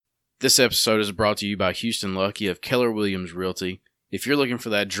This episode is brought to you by Houston Lucky of Keller Williams Realty. If you're looking for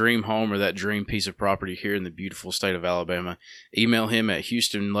that dream home or that dream piece of property here in the beautiful state of Alabama, email him at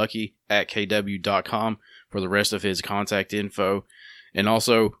houstonlucky@kw.com for the rest of his contact info. And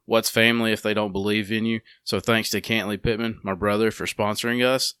also, what's family if they don't believe in you? So thanks to Cantley Pittman, my brother, for sponsoring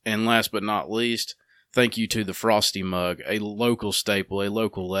us. And last but not least, thank you to the Frosty Mug, a local staple, a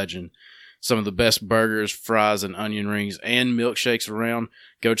local legend. Some of the best burgers, fries, and onion rings and milkshakes around.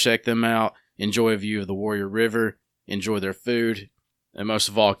 Go check them out. Enjoy a view of the Warrior River. Enjoy their food. And most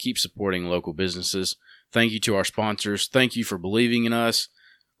of all, keep supporting local businesses. Thank you to our sponsors. Thank you for believing in us.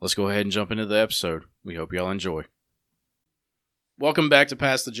 Let's go ahead and jump into the episode. We hope y'all enjoy. Welcome back to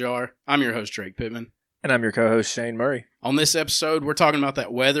Pass the Jar. I'm your host, Drake Pittman. And I'm your co-host, Shane Murray. On this episode, we're talking about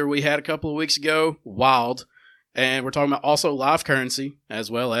that weather we had a couple of weeks ago. Wild. And we're talking about also live currency, as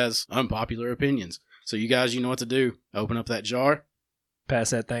well as unpopular opinions. So you guys, you know what to do. Open up that jar. Pass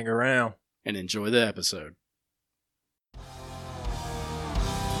that thing around. And enjoy the episode.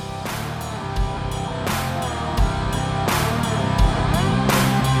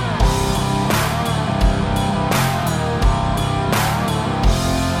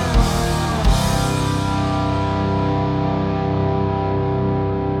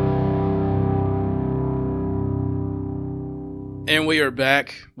 And we are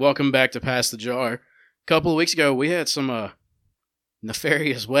back. Welcome back to Pass the Jar. A couple of weeks ago, we had some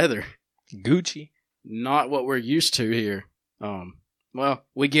nefarious weather. Gucci. Not what we're used to here. Well,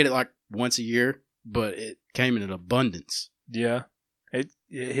 we get it like once a year, but it came in an abundance. Yeah. It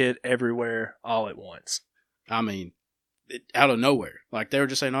hit everywhere all at once. I mean, out of nowhere. Like, they were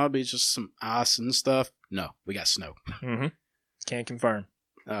just saying, oh, it'll be just some ice and stuff. No, we got snow. Mm-hmm. Can't confirm.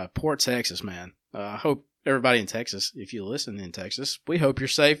 Poor Texas, man. I hope everybody in Texas, if you listen in Texas, we hope you're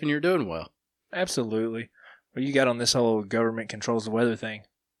safe and you're doing well. Absolutely. What you got on this whole government controls the weather thing?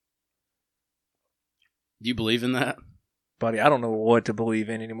 Do you believe in that? Buddy, I don't know what to believe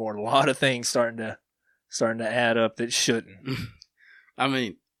in anymore. A lot of things starting to add up that shouldn't. I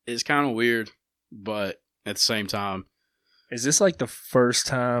mean, it's kind of weird, but at the same time. Is this like the first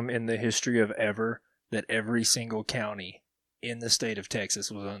time in the history of ever that every single county in the state of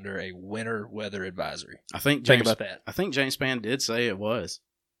Texas was under a winter weather advisory? Think about that. I think James Spann did say it was.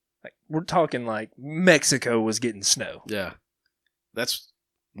 Like, we're talking like Mexico was getting snow. Yeah. That's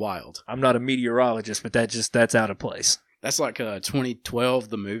wild. I'm not a meteorologist, but that's out of place. That's like 2012,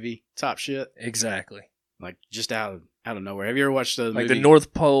 the movie type shit. Exactly. Like just out of nowhere. Have you ever watched the movie? Like the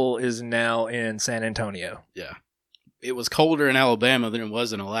North Pole is now in San Antonio. Yeah. It was colder in Alabama than it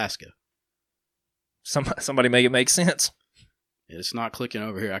was in Alaska. Somebody make it make sense. It's not clicking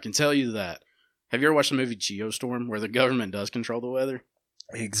over here. I can tell you that. Have you ever watched the movie Geostorm, where the government does control the weather?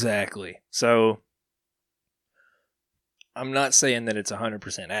 Exactly. So, I'm not saying that it's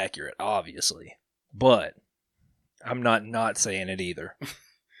 100% accurate, obviously, but I'm not saying it either.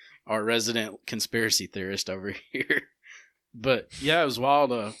 Our resident conspiracy theorist over here. But, yeah, it was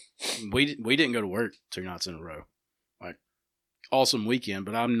wild. We didn't go to work 2 nights in a row. Like, awesome weekend,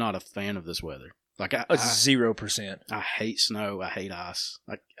 but I'm not a fan of this weather. Like 0%. I hate snow. I hate ice.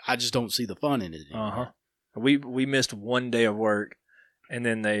 Like, I just don't see the fun in it anymore. We missed one day of work, and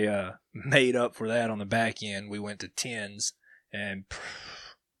then they made up for that on the back end. We went to 10s, and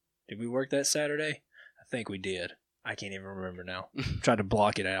did we work that Saturday? I think we did. I can't even remember now. Tried to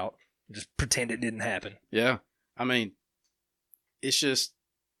block it out. Just pretend it didn't happen. Yeah. I mean, it's just,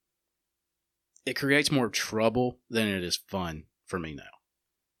 it creates more trouble than it is fun for me now.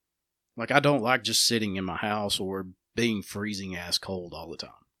 Like, I don't like just sitting in my house or being freezing ass cold all the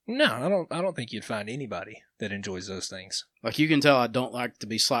time. No, I don't think you'd find anybody that enjoys those things. Like, you can tell I don't like to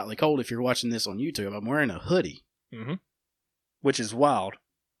be slightly cold if you're watching this on YouTube. I'm wearing a hoodie. Mm-hmm. Which is wild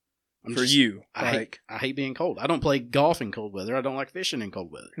for you. I hate being cold. I don't play golf in cold weather. I don't like fishing in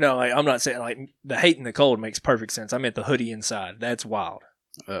cold weather. No, I'm not saying, like, the hate in the cold makes perfect sense. I meant the hoodie inside. That's wild.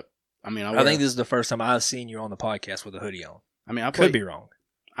 I think this is the first time I've seen you on the podcast with a hoodie on. I mean, could be wrong.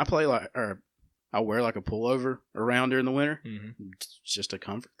 I wear like a pullover around during the winter. Mm-hmm. It's just a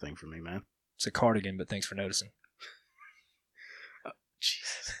comfort thing for me, man. It's a cardigan, but thanks for noticing.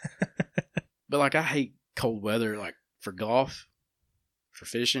 Jesus. But like, I hate cold weather, like for golf, for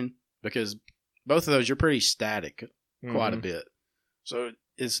fishing, because both of those you're pretty static quite a bit. So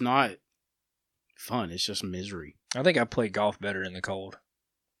it's not fun. It's just misery. I think I play golf better in the cold.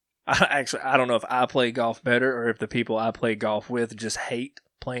 I don't know if I play golf better or if the people I play golf with just hate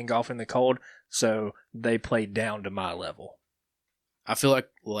playing golf in the cold, so they play down to my level. I feel like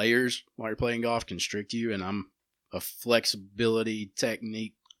layers while you're playing golf constrict you, and I'm a flexibility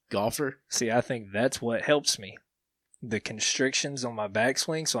technique golfer. See, I think that's what helps me. the constrictions on my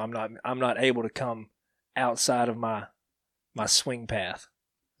backswing, so I'm not able to come outside of my swing path.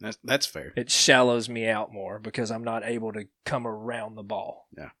 That's fair. It shallows me out more because I'm not able to come around the ball.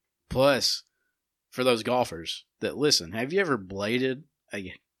 Yeah. Plus, for those golfers that listen, have you ever bladed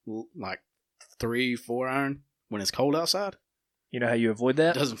a 3-4 iron when it's cold outside? You know how you avoid It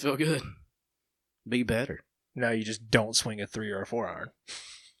that? doesn't feel good. Be better. No, you just don't swing a 3 or a 4 iron.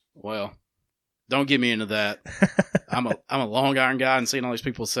 Well, don't get me into that. I'm a long iron guy, and seeing all these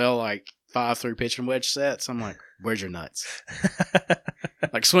people sell like 5-3 pitching wedge sets, I'm like, where's your nuts?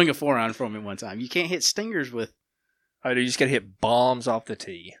 Like, swing a 4 iron for me one time. You can't hit stingers with. Oh, you just got to hit bombs off the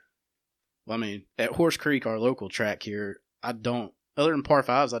tee. Well, I mean, at Horse Creek, our local track here, I don't, other than par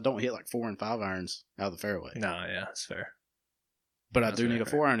 5s, I don't hit like 4 and 5 irons out of the fairway. No, yeah, that's fair. But That's I do very need a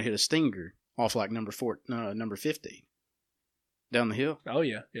fair. 4 iron to hit a stinger off like number 50 down the hill. Oh,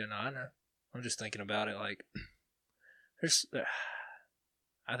 yeah. Yeah, no, I know. I'm just thinking about it like,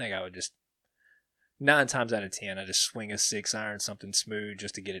 I think I would just, 9 times out of 10, I just swing a 6 iron, something smooth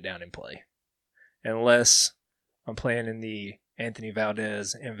just to get it down in play. Unless I'm playing in the Anthony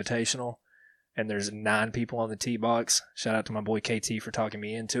Valdez Invitational and there's 9 people on the tee box. Shout out to my boy KT for talking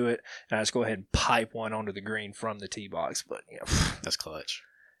me into it. And I just go ahead and pipe one onto the green from the tee box. But, you know, That's clutch.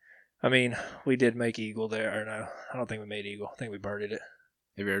 I mean, we did make eagle there. Or no, I don't think we made eagle. I think we birdied it.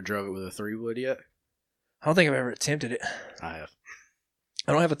 Have you ever drove it with a 3-wood yet? I don't think I've ever attempted it. I have.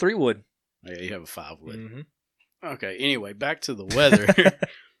 I don't have a 3-wood. Yeah, you have a 5-wood. Mm-hmm. Okay, anyway, back to the weather.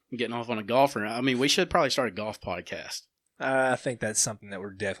 Getting off on a golfer. I mean, we should probably start a golf podcast. I think that's something that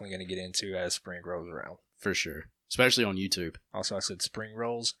we're definitely going to get into as spring rolls around. For sure. Especially on YouTube. Also, I said spring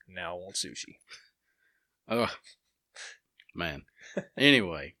rolls. Now I want sushi. Oh, man.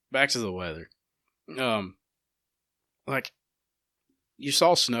 Anyway, back to the weather. Like, you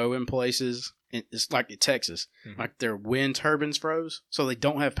saw snow in places. It's like in Texas. Mhm. Like, their wind turbines froze, so they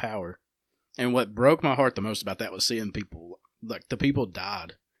don't have power. And what broke my heart the most about that was seeing people, like, the people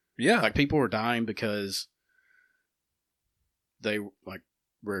died. Yeah. Like, people were dying because they, like,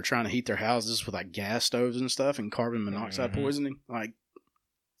 were trying to heat their houses with, like, gas stoves and stuff and carbon monoxide Mhm. poisoning. Like,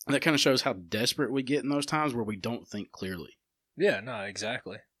 that kind of shows how desperate we get in those times where we don't think clearly. Yeah, no,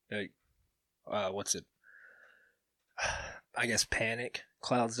 exactly. Like, what's it? I guess panic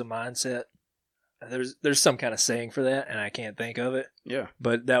clouds the mindset. There's some kind of saying for that, and I can't think of it. Yeah.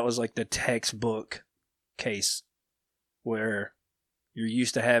 But that was like the textbook case where you're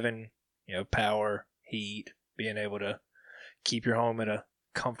used to having, you know, power, heat, being able to keep your home at a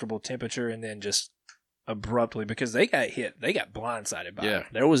comfortable temperature, and then just abruptly, because they got hit, they got blindsided by it.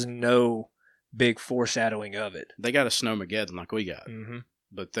 There was no big foreshadowing of it. They got a snowmageddon like we got. Mm-hmm.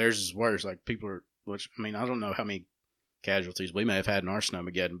 But theirs is worse. Like, people are, which, I mean, I don't know how many casualties we may have had in our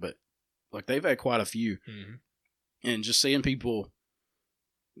snowmageddon, but, like, they've had quite a few. Mm-hmm. And just seeing people,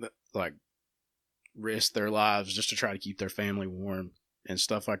 that, like, risk their lives just to try to keep their family warm and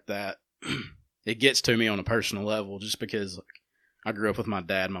stuff like that, it gets to me on a personal level just because, like, I grew up with my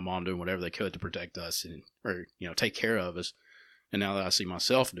dad and my mom doing whatever they could to protect us and, or, you know, take care of us. And now that I see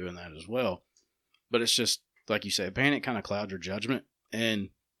myself doing that as well. But it's just, like you said, panic kind of clouds your judgment. And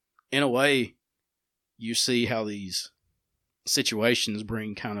in a way, you see how these situations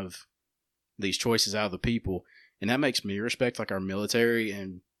bring kind of these choices out of the people. And that makes me respect, like, our military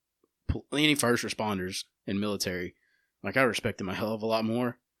and any first responders in military. Like, I respect them a hell of a lot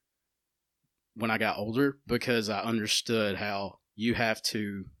more when I got older because I understood how you have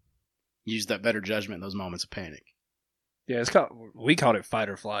to use that better judgment in those moments of panic. Yeah, we called it fight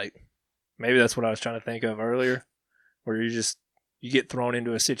or flight. Maybe that's what I was trying to think of earlier, where you get thrown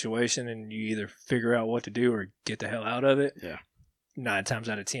into a situation and you either figure out what to do or get the hell out of it. Yeah. 9 times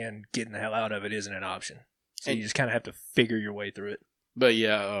out of 10, getting the hell out of it isn't an option. So And you just kind of have to figure your way through it. But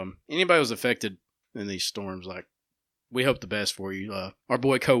yeah, anybody who's affected in these storms, like, we hope the best for you. Our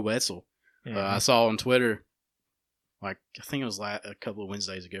boy Co Wetzel, Mm-hmm. I saw on Twitter, like, I think it was a couple of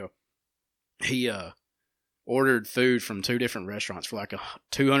Wednesdays ago, he ordered food from 2 different restaurants for like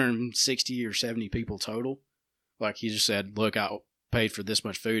 260 or 70 people total. Like, he just said, look, I paid for this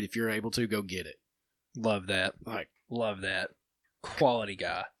much food. If you're able to, go get it. Love that. Like, Love that. Quality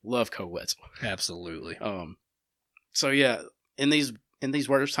guy. love Co Wetzel. Absolutely. So yeah, in these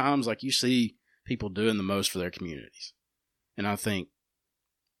worst times, like, you see people doing the most for their communities. And I think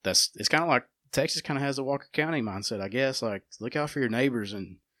it's kind of like Texas kind of has a Walker County mindset, I guess. Like, look out for your neighbors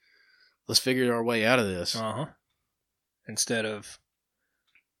and let's figure our way out of this. Uh-huh. Instead of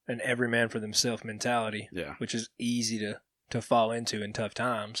an every man for themselves mentality, Yeah. which is easy to fall into in tough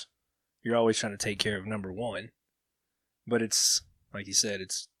times. You're always trying to take care of number one. But it's, like you said,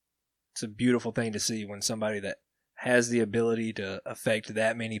 it's a beautiful thing to see when somebody that has the ability to affect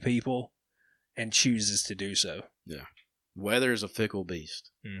that many people and chooses to do so. Yeah. Weather is a fickle beast.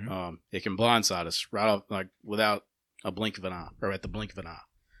 Mm-hmm. It can blindside us right off, like without a blink of an eye, or at the blink of an eye.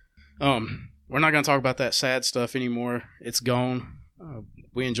 We're not going to talk about that sad stuff anymore. It's gone.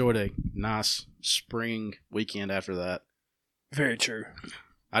 We enjoyed a nice spring weekend after that. Very true.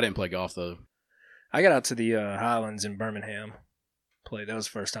 I didn't play golf though. I got out to the Highlands in Birmingham. That was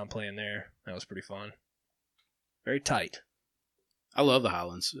the first time playing there. That was pretty fun. Very tight. I love the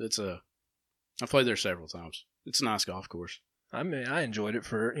Highlands. I've played there several times. It's a nice golf course. I mean, I enjoyed it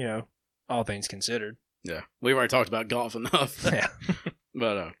for, all things considered. Yeah. We've already talked about golf enough. Yeah.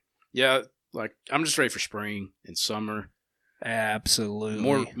 But, yeah, like, I'm just ready for spring and summer.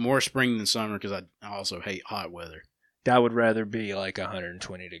 Absolutely. More spring than summer because I also hate hot weather. I would rather be like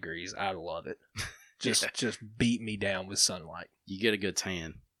 120 degrees. I love it. Just beat me down with sunlight. You get a good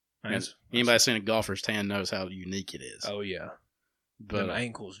tan. Anybody seen a golfer's tan knows how unique it is. Oh, yeah. But the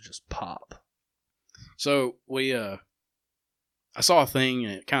ankles just pop. So I saw a thing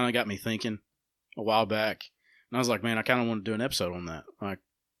and it kind of got me thinking a while back. And I was like, man, I kind of want to do an episode on that. Like,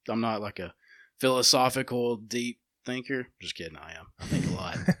 I'm not like a philosophical, deep thinker. Just kidding, I am. I think a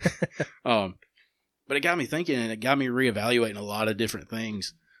lot. But it got me thinking and it got me reevaluating a lot of different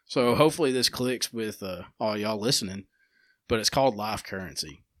things. So hopefully this clicks with all y'all listening. But it's called life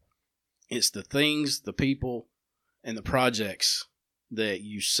currency. It's the things, the people, and the projects that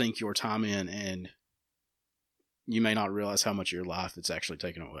you sink your time in, and you may not realize how much of your life it's actually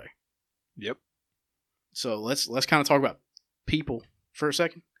taken away. Yep. So let's kind of talk about people for a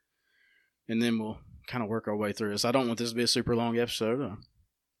second, and then we'll kind of work our way through this. I don't want this to be a super long episode.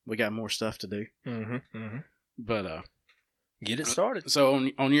 We got more stuff to do. Mm-hmm. Mm-hmm. But get it started. So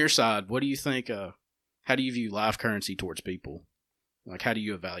on your side, what do you think? How do you view life currency towards people? Like, how do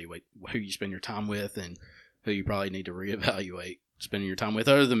you evaluate who you spend your time with and who you probably need to reevaluate spending your time with,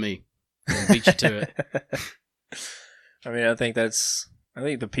 other than me? I'll beat you to it. I mean, I think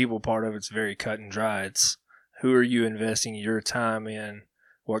the people part of it's very cut and dry. It's who are you investing your time in?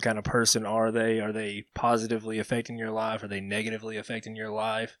 What kind of person are they? Are they positively affecting your life? Are they negatively affecting your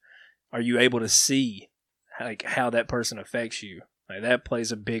life? Are you able to see like how that person affects you? Like, that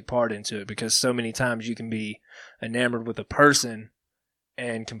plays a big part into it, because so many times you can be enamored with a person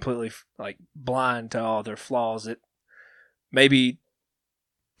and completely like blind to all their flaws that maybe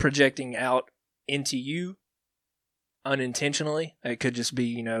projecting out into you unintentionally. It could just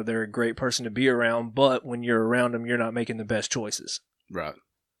be, they're a great person to be around, but when you're around them, you're not making the best choices. Right.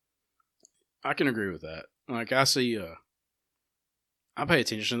 I can agree with that. Like, I see, I pay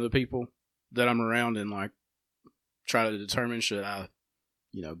attention to the people that I'm around and, like, try to determine should I,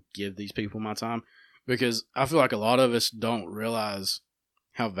 give these people my time. Because I feel like a lot of us don't realize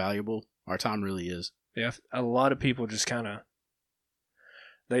how valuable our time really is. Yeah, a lot of people just kind of,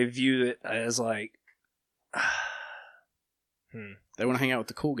 they view it as like, they want to hang out with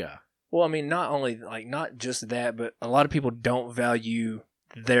the cool guy. Well, I mean, not just that, but a lot of people don't value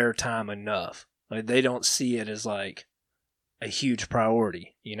their time enough. Like, they don't see it as like a huge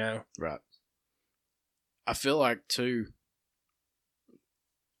priority, Right. I feel like, too,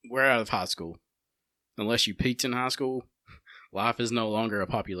 we're out of high school. Unless you peaked in high school, life is no longer a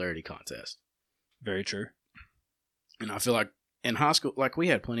popularity contest. Very true. And I feel like in high school, like, we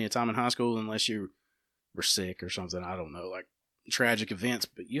had plenty of time in high school unless you were sick or something. I don't know, like tragic events,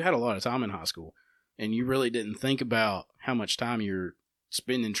 but you had a lot of time in high school and you really didn't think about how much time you're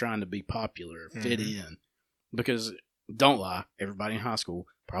spending trying to be popular, fit in. Because, don't lie, everybody in high school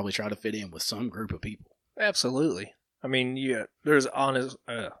probably tried to fit in with some group of people. Absolutely. I mean, there's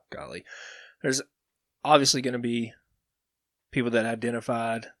obviously going to be people that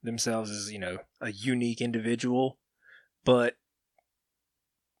identified themselves as, a unique individual, but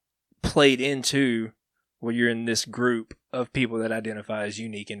played into where you're in this group of people that identify as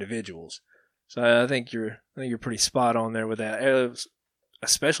unique individuals. So I think you're pretty spot on there with that. It was,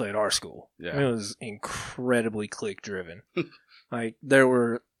 especially at our school. Yeah. I mean, it was incredibly clique driven. Like, there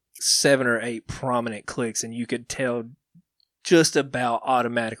were 7 or 8 prominent cliques, and you could tell just about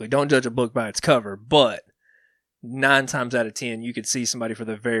automatically. Don't judge a book by its cover, but 9 times out of 10, you could see somebody for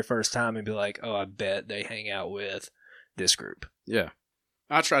the very first time and be like, oh, I bet they hang out with this group. Yeah.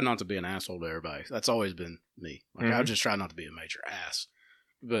 I try not to be an asshole to everybody. That's always been me. Like, I just try not to be a major ass.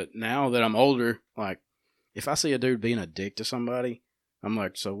 But now that I'm older, like, if I see a dude being a dick to somebody, I'm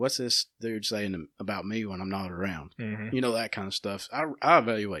like, so what's this dude saying about me when I'm not around? Mm-hmm. That kind of stuff. I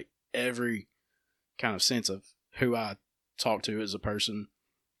evaluate every kind of sense of who I talk to as a person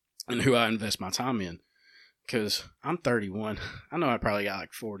and who I invest my time in. Because I'm 31. I know I probably got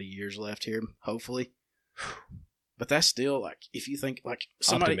like 40 years left here, hopefully. But that's still like, if you think like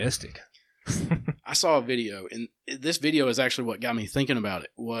somebody, Optimistic. I saw a video, and this video is actually what got me thinking about it.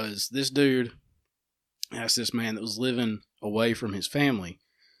 Was this dude asked this man that was living away from his family?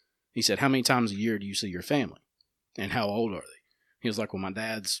 He said, "How many times a year do you see your family, and how old are they?" He was like, "Well, my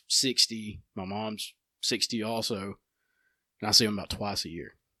dad's 60, my mom's 60 also, and I see them about twice a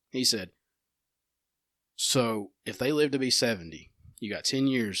year." He said, "So if they live to be 70, you got 10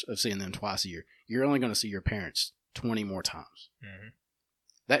 years of seeing them twice a year. You're only going to see your parents 20 more times." Mm-hmm.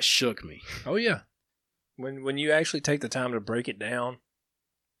 That shook me. Oh yeah, when you actually take the time to break it down,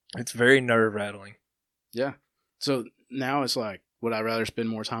 it's very nerve rattling. Yeah. So now it's like, would I rather spend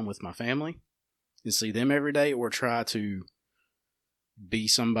more time with my family and see them every day, or try to be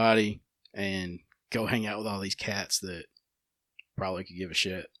somebody and go hang out with all these cats that probably could give a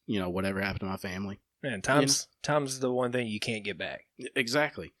shit, whatever happened to my family? Man, time's the one thing you can't get back.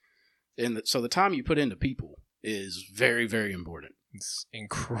 Exactly. And so the time you put into people is very, very important. It's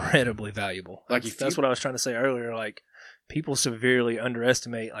incredibly valuable. Like that's what I was trying to say earlier. Like, people severely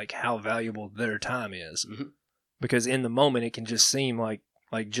underestimate like how valuable their time is, mm-hmm. because in the moment it can just seem like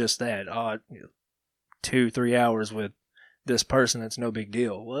just that 2-3 hours with this person, that's no big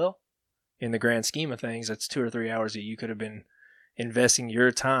deal. Well, in the grand scheme of things, that's 2 or 3 hours that you could have been investing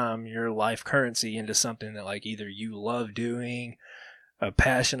your time, your life currency, into something that like either you love doing, a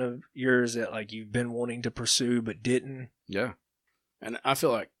passion of yours that like you've been wanting to pursue but didn't. Yeah. And I feel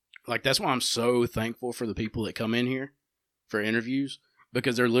like that's why I'm so thankful for the people that come in here for interviews,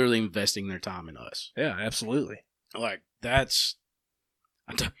 because they're literally investing their time in us. Yeah, absolutely. Like,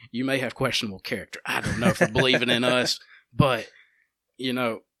 you may have questionable character, I don't know, for believing in us, but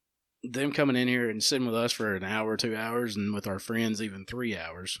them coming in here and sitting with us for an hour or 2 hours, and with our friends even 3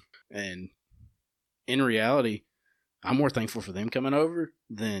 hours, and in reality, I'm more thankful for them coming over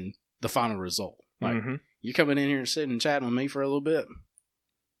than the final result. Like, mm-hmm. You coming in here and sitting and chatting with me for a little bit,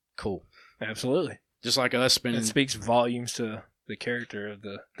 cool. Absolutely. Just like us spending... It speaks volumes to the character of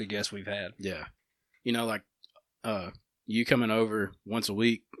the guests we've had. Yeah. Like, you coming over once a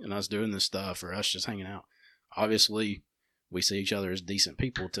week and us doing this stuff, or us just hanging out, obviously we see each other as decent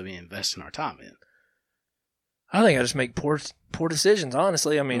people to be investing our time in. I think I just make poor decisions,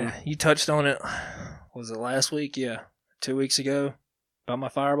 honestly. I mean, You touched on it, was it last week? Yeah. 2 weeks ago, about my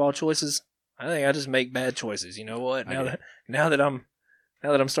Fireball choices. I think I just make bad choices. You know what? Now that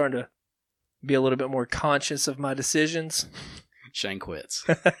I'm starting to be a little bit more conscious of my decisions, Shane quits.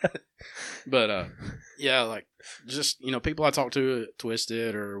 But yeah, like, just people I talk to at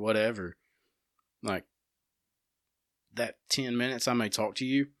Twisted or whatever, like, that 10 minutes I may talk to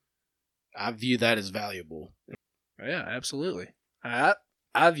you, I view that as valuable. Yeah, absolutely. I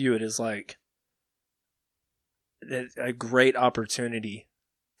view it as like a great opportunity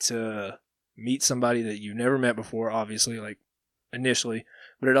to meet somebody that you've never met before, obviously, like initially,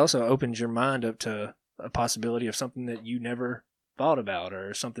 but it also opens your mind up to a possibility of something that you never thought about,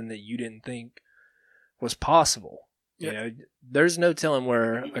 or something that you didn't think was possible. Yep. There's no telling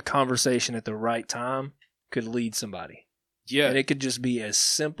where a conversation at the right time could lead somebody. Yeah. And it could just be as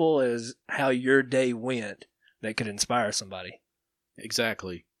simple as how your day went that could inspire somebody.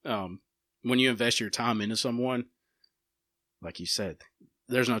 Exactly. When you invest your time into someone, like you said,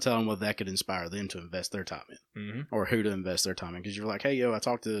 there's no telling whether that could inspire them to invest their time in, mm-hmm. or who to invest their time in. Because you're like, hey, I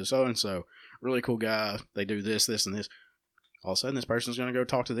talked to so-and-so, really cool guy. They do this, this, and this. All of a sudden, this person's going to go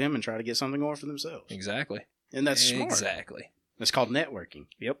talk to them and try to get something going for themselves. Exactly. And that's smart. Exactly. It's called networking.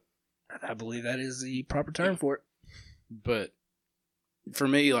 Yep. I believe that is the proper term for it. But for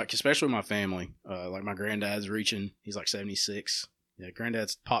me, like, especially my family, like my granddad's he's like 76. Yeah,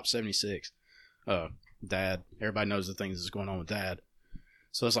 granddad's pop 76. Dad, everybody knows the things that's going on with Dad.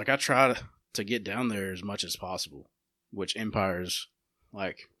 So it's like I try to get down there as much as possible, which Empire's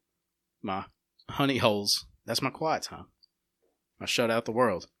like my honey holes. That's my quiet time. I shut out the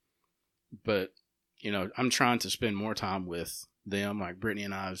world. But, I'm trying to spend more time with them. Like, Brittany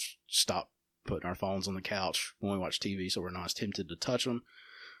and I have stopped putting our phones on the couch when we watch TV, so we're not as tempted to touch them.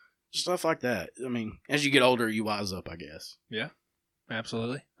 Stuff like that. I mean, as you get older, you wise up, I guess. Yeah,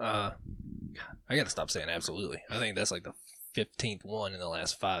 absolutely. I got to stop saying absolutely. I think that's like the 15th one in the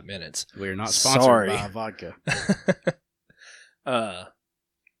last 5 minutes. We're not sponsored by vodka. I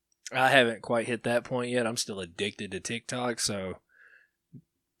haven't quite hit that point yet. I'm still addicted to TikTok, so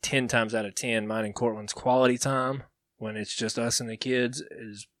 10 times out of 10, mine and Cortland's quality time, when it's just us and the kids,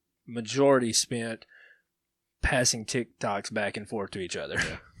 is majority spent passing TikToks back and forth to each other.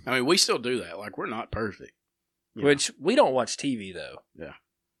 Yeah. I mean, we still do that. Like, we're not perfect. Which, we don't watch TV, though. Yeah.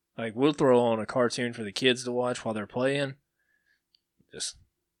 Like, we'll throw on a cartoon for the kids to watch while they're playing. Just,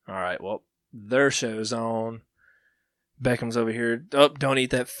 all right, well, their show's on. Beckham's over here. Oh, don't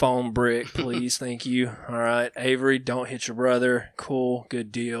eat that foam brick, please. Thank you. All right. Avery, don't hit your brother. Cool.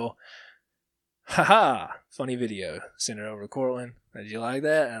 Good deal. Haha. Funny video. Send it over to Cortland. Did you like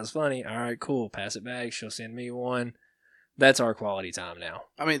that? That was funny. All right, cool. Pass it back. She'll send me one. That's our quality time now.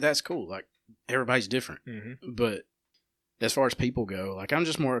 I mean, that's cool. Like, everybody's different. Mm-hmm. But as far as people go, like, I'm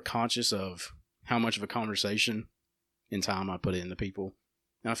just more conscious of how much of a conversation and time I put into people.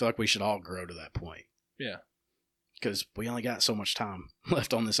 And I feel like we should all grow to that point. Yeah. Because we only got so much time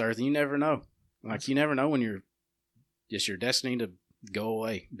left on this earth, and you never know. Like, you never know when it's your destiny to go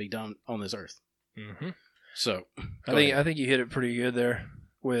away, be done on this earth. Mm-hmm. So, I think you hit it pretty good there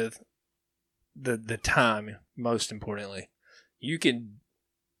with the time. Most importantly, you can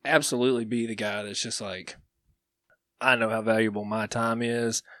absolutely be the guy that's just like, I know how valuable my time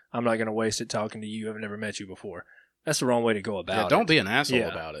is. I'm not going to waste it talking to you. I've never met you before. That's the wrong way to go about it. Yeah, don't be an asshole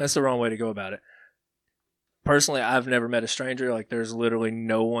about it. That's the wrong way to go about it. Personally, I've never met a stranger. Like, there's literally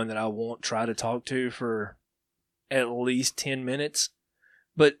no one that I won't try to talk to for at least 10 minutes.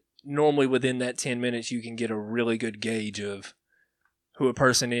 But normally within that 10 minutes, you can get a really good gauge of who a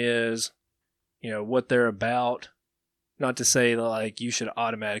person is, what they're about. Not to say that, like, you should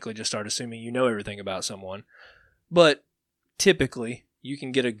automatically just start assuming you know everything about someone. But typically, you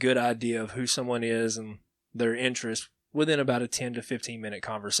can get a good idea of who someone is and their interests within about a 10 to 15 minute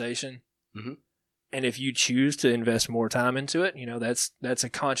conversation. Mm-hmm. And if you choose to invest more time into it, that's a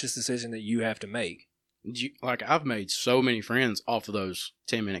conscious decision that you have to make. Like, I've made so many friends off of those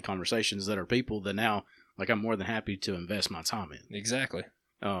 10-minute conversations that are people that now, like, I'm more than happy to invest my time in. Exactly.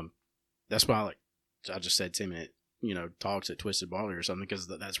 That's why, like, I just said 10-minute, talks at Twisted Barley or something, because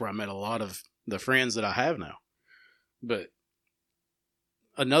that's where I met a lot of the friends that I have now. But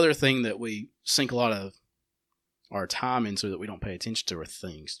another thing that we sink a lot of our time into that we don't pay attention to are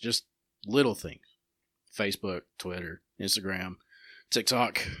things, just little things. Facebook, Twitter, Instagram,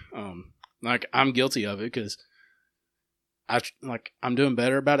 TikTok. Like, I'm guilty of it because I'm doing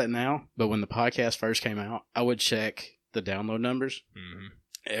better about it now. But when the podcast first came out, I would check the download numbers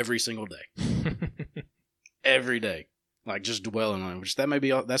every single day, every day. Like, just dwelling on it, which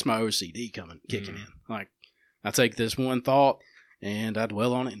that's my OCD kicking in. Like, I take this one thought and I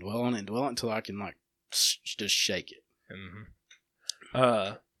dwell on it and dwell on it and dwell on it until I can, like, just shake it.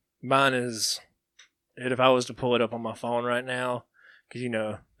 Mm-hmm. Mine is, if I was to pull it up on my phone right now, because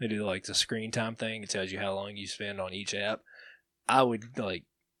they do like the screen time thing, it tells you how long you spend on each app. I would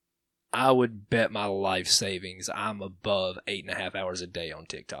bet my life savings I'm above 8.5 hours a day on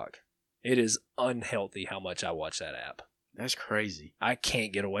TikTok. It is unhealthy how much I watch that app. That's crazy. I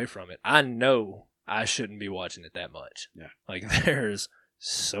can't get away from it. I know I shouldn't be watching it that much. Yeah. Like, there's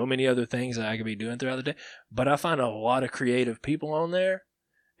so many other things that I could be doing throughout the day, but I find a lot of creative people on there.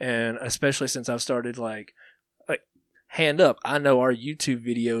 And especially since I've started, like hand up, I know our YouTube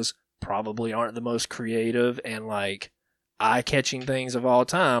videos probably aren't the most creative and, like, eye-catching things of all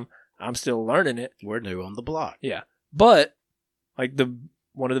time. I'm still learning it. We're new on the block. Yeah. But, like,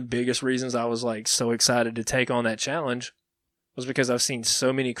 one of the biggest reasons I was, like, so excited to take on that challenge was because I've seen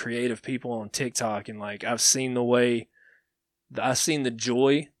so many creative people on TikTok, and, like, I've seen the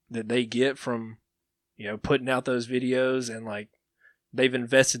joy that they get from, putting out those videos, and, like, they've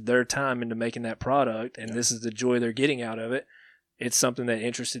invested their time into making that product, and this is the joy they're getting out of it. It's something that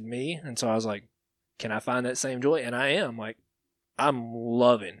interested me, and so I was like, can I find that same joy? And I am. Like, I'm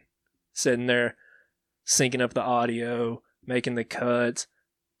loving sitting there, syncing up the audio, making the cuts,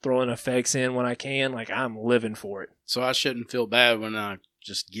 throwing effects in when I can. Like, I'm living for it. So I shouldn't feel bad when I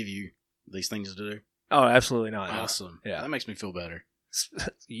just give you these things to do? Oh, absolutely not. Awesome. No. Yeah. That makes me feel better.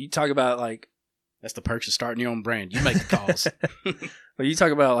 You talk about, like... That's the perks of starting your own brand. You make the calls. Well, you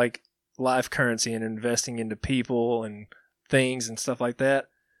talk about, like, life currency and investing into people and things and stuff like that.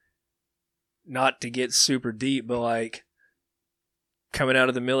 Not to get super deep, but, like, coming out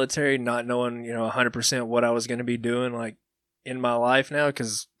of the military, not knowing, 100% what I was going to be doing, like, in my life now,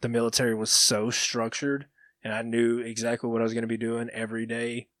 because the military was so structured and I knew exactly what I was going to be doing every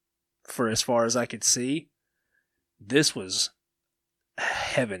day for as far as I could see. This was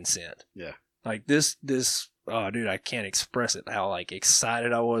heaven sent. Yeah. Like, this, oh, dude, I can't express it, how, like,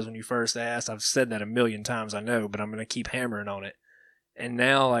 excited I was when you first asked. I've said that a million times, I know, but I'm going to keep hammering on it. And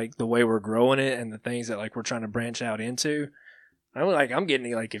now, like, the way we're growing it and the things that, like, we're trying to branch out into, I'm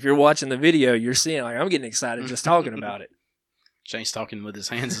getting, like, if you're watching the video, you're seeing, like, I'm getting excited just talking about it. Shane's talking with his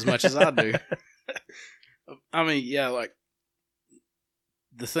hands as much as I do. I mean, yeah, like,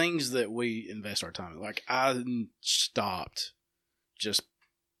 the things that we invest our time in, like, I stopped just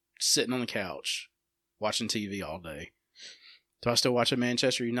sitting on the couch watching TV all day. Do I still watch a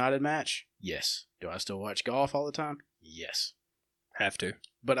Manchester United match? Yes. Do I still watch golf all the time? Yes. Have to.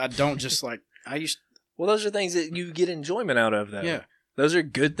 But I don't just like, Well, those are things that you get enjoyment out of, though. Yeah. Those are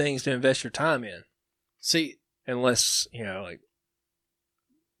good things to invest your time in. See, unless, like,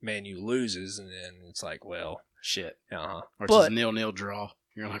 Man U loses, and then it's like, well, shit. uh-huh. Or it's just 0-0 draw.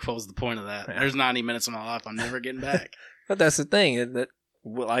 You're like, what was the point of that? Yeah. There's 90 minutes of my life I'm never getting back. But that's the thing, that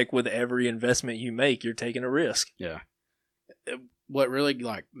like with every investment you make, you're taking a risk. Yeah. What really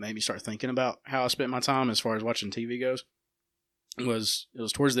like made me start thinking about how I spent my time as far as watching TV goes was it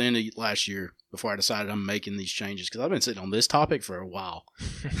was towards the end of last year before I decided I'm making these changes, because I've been sitting on this topic for a while.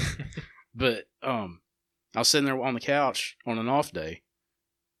 But I was sitting there on the couch on an off day,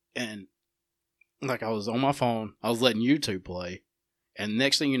 and like I was on my phone, I was letting YouTube play, and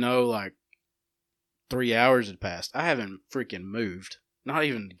next thing you know, like 3 hours had passed. I haven't freaking moved, not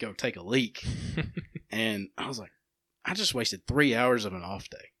even to go take a leak. And I was like, I just wasted 3 hours of an off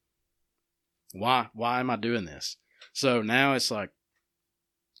day. Why am I doing this? So now it's like,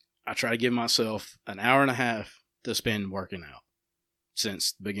 I try to give myself an hour and a half to spend working out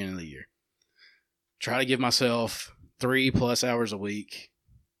since the beginning of the year. Try to give myself 3+ hours a week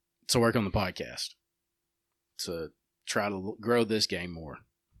to work on the podcast, to try to grow this game more.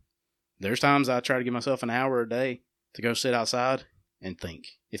 There's times I try to give myself an hour a day to go sit outside and think,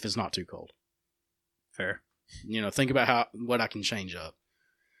 if it's not too cold. Fair. Think about what I can change up.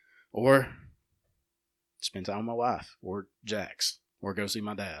 Or spend time with my wife, or Jax, or go see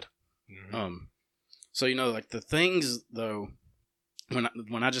my dad. Mm-hmm. So, like the things, though,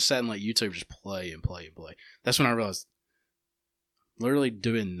 when I just sat and let YouTube just play and play and play, that's when I realized, literally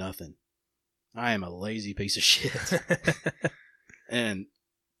doing nothing, I am a lazy piece of shit. And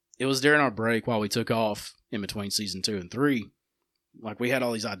it was during our break while we took off in between season 2 and 3. Like, we had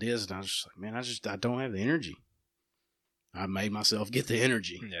all these ideas, and I was just like, man, I don't have the energy. I made myself get the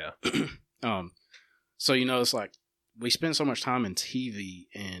energy. Yeah. So, it's like, we spend so much time in TV,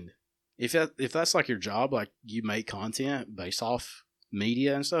 and if that's like your job, like you make content based off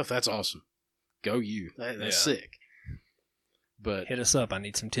media and stuff, that's awesome. Go you. That's sick. But hit us up. I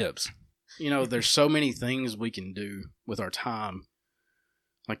need some tips. There's so many things we can do with our time.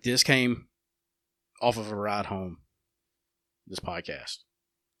 Like, this came off of a ride home. This podcast,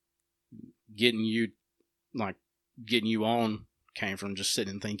 getting you on, came from just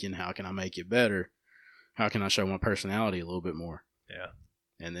sitting and thinking, how can I make it better? How can I show my personality a little bit more? Yeah.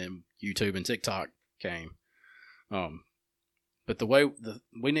 And then YouTube and TikTok came. But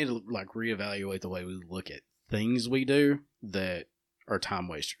we need to like reevaluate the way we look at things we do that are time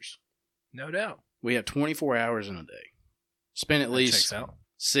wasters. No doubt. We have 24 hours in a day. Spend at least checks out.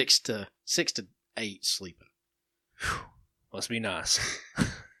 6 to 8 sleeping. Must be nice.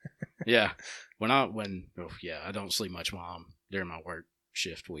 Yeah. I don't sleep much while I'm during my work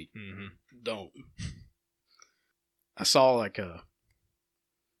shift week. Mm-hmm. Don't. I saw like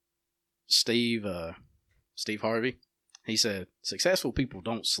Steve Harvey. He said, successful people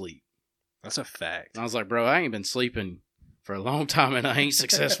don't sleep. That's a fact. And I was like, bro, I ain't been sleeping for a long time and I ain't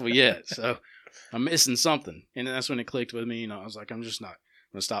successful yet. So I'm missing something. And that's when it clicked with me. I was like, I'm just not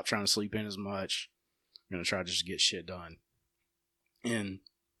going to stop trying to sleep in as much. I'm going to try to just get shit done. And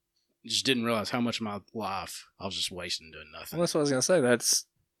just didn't realize how much of my life I was just wasting doing nothing. Well, that's what I was going to say.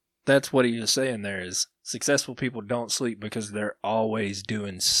 That's what he was saying there is successful people don't sleep because they're always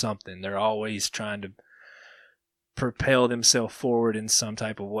doing something. They're always trying to propel themselves forward in some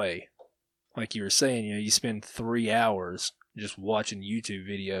type of way. Like you were saying, you spend 3 hours just watching YouTube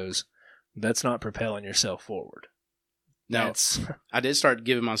videos. That's not propelling yourself forward. Now, I did start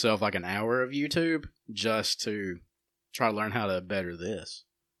giving myself like an hour of YouTube just to try to learn how to better this.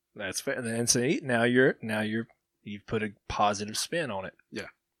 That's fair. And see, now you've put a positive spin on it. Yeah.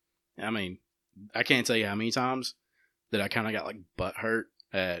 I mean, I can't tell you how many times that I kind of got like butt hurt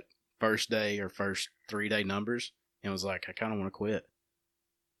at first day or first 3-day numbers and was like, I kind of want to quit.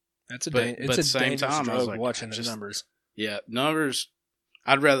 It's a dangerous drug like, watching the numbers. Yeah, numbers.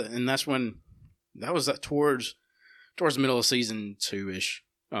 I'd rather, and that's when that was towards the middle of season 2-ish.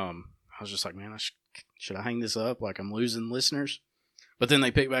 I was just like, man, should I hang this up? Like I'm losing listeners. But then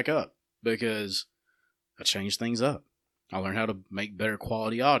they pick back up because I changed things up. I learned how to make better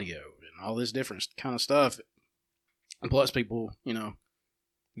quality audio and all this different kind of stuff. And plus, people, the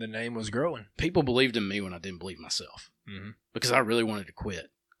name was growing. People believed in me when I didn't believe myself. Mm-hmm. Because I really wanted to quit.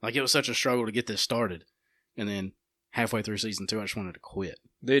 Like, it was such a struggle to get this started. And then halfway through season 2, I just wanted to quit.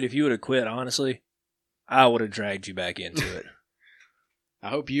 Dude, if you would have quit, honestly, I would have dragged you back into it. I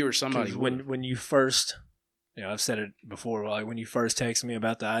hope you or somebody would. When you first, I've said it before, like when you first texted me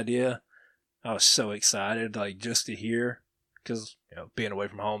about the idea, I was so excited, like just to hear, because, being away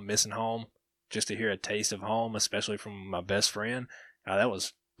from home, missing home, just to hear a taste of home, especially from my best friend, that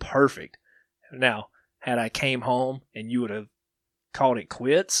was perfect. Now, had I came home and you would have called it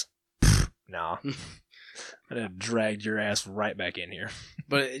quits, nah. I'd have dragged your ass right back in here.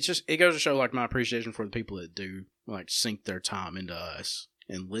 But it goes to show like my appreciation for the people that do like sink their time into us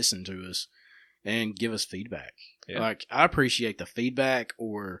and listen to us and give us feedback. Yeah. Like I appreciate the feedback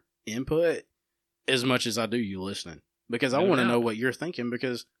or input as much as I do you listening, because I want to know what you're thinking,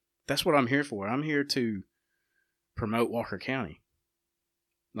 because that's what I'm here for. I'm here to promote Walker County.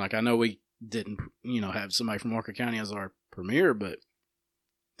 Like I know we didn't, have somebody from Walker County as our premier, but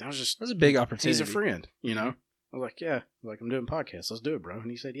that was a big opportunity. He's a friend, I was like, yeah, I'm doing podcasts. Let's do it, bro.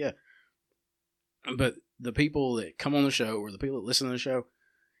 And he said, yeah. But the people that come on the show or the people that listen to the show,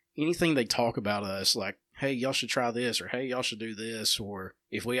 anything they talk about us, like, hey, y'all should try this, or hey, y'all should do this, or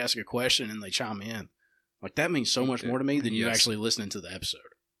if we ask a question and they chime in, like that means so much more to me than you actually listening to the episode.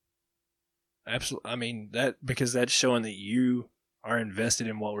 Absolutely. I mean, because that's showing that you are invested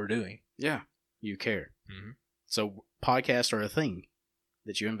in what we're doing. Yeah, you care. Mm-hmm. So podcasts are a thing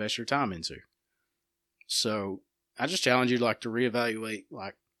that you invest your time into. So I just challenge you to reevaluate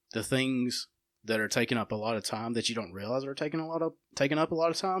the things that are taking up a lot of time that you don't realize are taking up a lot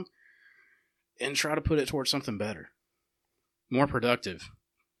of time, and try to put it towards something better, more productive.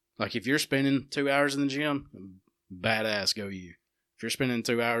 Like if you're spending 2 hours in the gym, badass, go you. If you're spending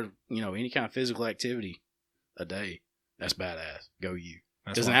 2 hours, any kind of physical activity a day, that's badass, go you.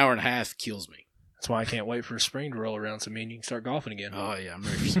 Because an hour and a half kills me. That's why I can't wait for spring to roll around so me and you can start golfing again. Oh yeah, I'm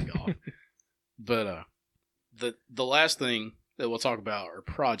ready for some golf. But the last thing that we'll talk about are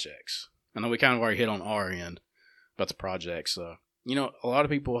projects. I know we kind of already hit on our end about the projects. A lot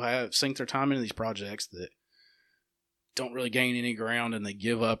of people have sink their time into these projects that don't really gain any ground, and they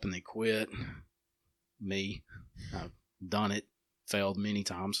give up and they quit. Me, I've done it, failed many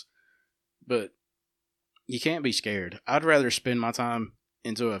times. But you can't be scared. I'd rather spend my time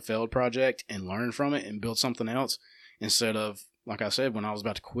into a failed project and learn from it and build something else, instead of, like I said, when I was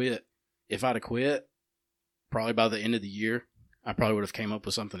about to quit, if I'd have quit, probably by the end of the year, I probably would have came up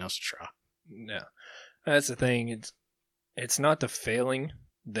with something else to try. No, that's the thing. It's not the failing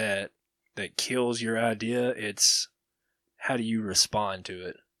that kills your idea. It's how do you respond to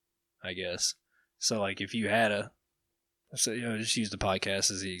it, I guess. So like if you had just use the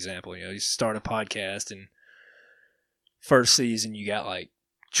podcast as the example. You start a podcast and first season you got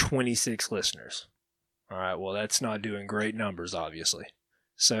 26 listeners. All right, well that's not doing great numbers, obviously.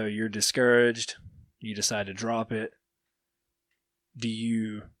 So you're discouraged. You decide to drop it. Do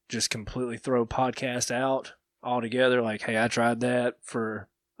you just completely throw podcast out altogether? Like, hey, I tried that for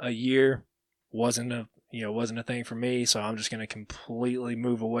a year, wasn't a thing for me, so I'm just going to completely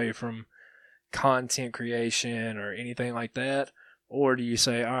move away from content creation or anything like that? Or do you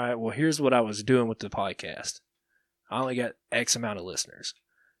say, all right, well, here's what I was doing with the podcast. I only got X amount of listeners.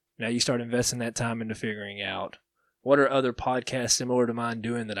 Now you start investing that time into figuring out, what are other podcasts similar to mine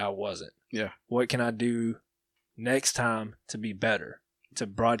doing that I wasn't? Yeah. What can I do next time to be better, to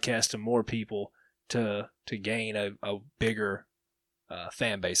broadcast to more people, to gain a bigger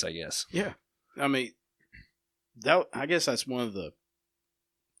fan base, I guess. Yeah. I mean, I guess that's one of the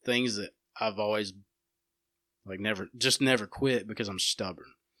things that I've always never quit, because I'm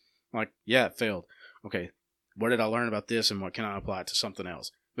stubborn. Yeah, it failed. Okay, what did I learn about this, and what can I apply it to something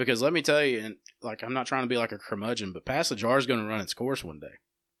else? Because let me tell you, and I'm not trying to be like a curmudgeon, but Pass the Jar is going to run its course one day.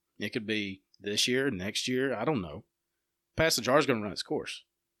 It could be this year, next year, I don't know. Pass the Jar is going to run its course.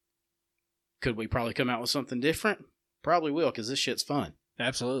 Could we probably come out with something different? Probably will, because this shit's fun.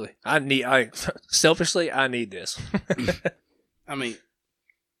 Absolutely. Selfishly, I need this. I mean,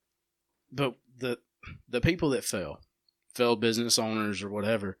 but the people that fail business owners or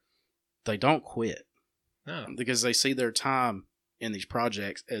whatever, they don't quit. No. Because they see their time in these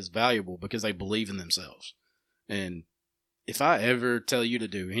projects as valuable, because they believe in themselves. And if I ever tell you to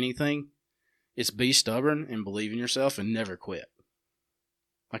do anything, it's be stubborn and believe in yourself and never quit.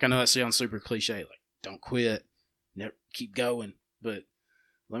 I know that sounds super cliche, don't quit, never keep going, but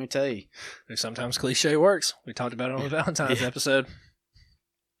let me tell you, sometimes cliche works. We talked about it on the Valentine's episode.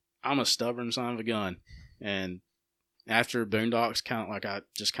 I'm a stubborn son of a gun, and after Boondocks, I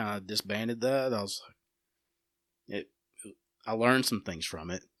just disbanded that. I learned some things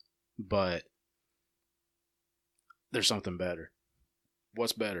from it, but there's something better.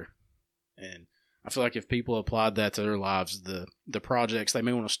 What's better? And I feel like if people applied that to their lives, the projects they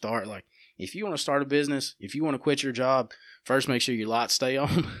may want to start, if you want to start a business, if you want to quit your job, first make sure your lights stay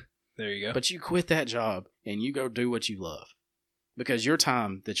on. There you go. But you quit that job and you go do what you love. Because your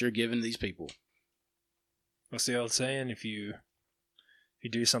time that you're giving these people. What's the old saying? If you If you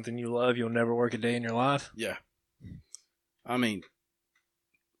do something you love, you'll never work a day in your life. Yeah. I mean,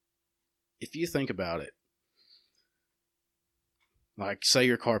 if you think about it, like say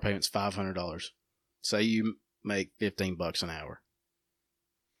your car payment's $500. Say you make $15 an hour.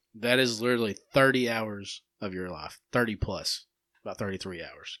 That is literally 30 hours of your life. 30 plus. About 33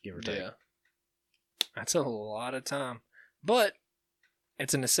 hours, give or take. Yeah. That's a lot of time. But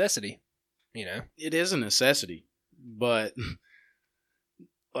it's a necessity, you know. It is a necessity. But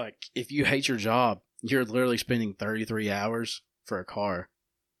like if you hate your job, you're literally spending 33 hours for a car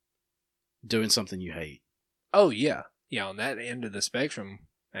doing something you hate. Oh, yeah. Yeah, on that end of the spectrum,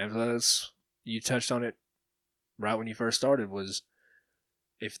 as you touched on it right when you first started, was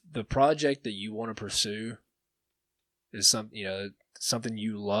if the project that you want to pursue is something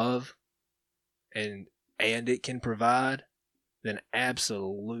you love and it can provide, then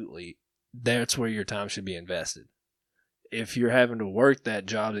absolutely that's where your time should be invested. If you're having to work that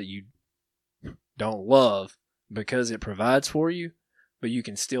job that you don't love because it provides for you, but you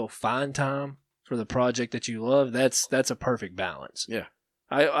can still find time for the project that you love, that's a perfect balance. Yeah.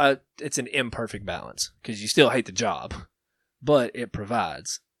 It's an imperfect balance because you still hate the job, but it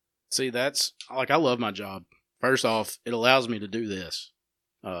provides. See, that's like I love my job. First off, it allows me to do this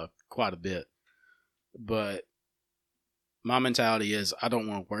quite a bit. But my mentality is I don't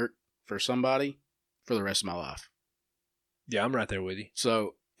want to work for somebody for the rest of my life. Yeah, I'm right there with you.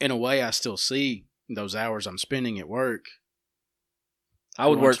 So, in a way, I still see those hours I'm spending at work. I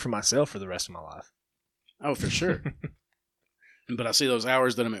would work for myself for the rest of my life. Oh, for sure. But I see those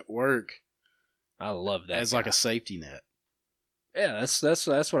hours that I'm at work. I love that as like a safety net. Yeah, that's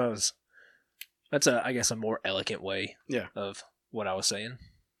what I was. That's I guess a more elegant way. Yeah. Of what I was saying.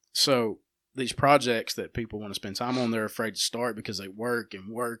 So these projects that people want to spend time on, they're afraid to start because they work and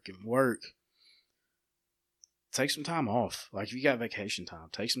work and work. Take some time off. Like if you got vacation time,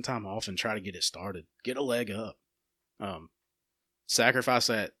 take some time off and try to get it started. Get a leg up. Sacrifice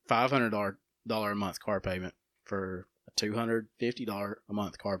that $500 a month car payment for a $250 a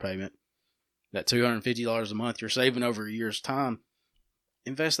month car payment. That $250 a month you're saving over a year's time.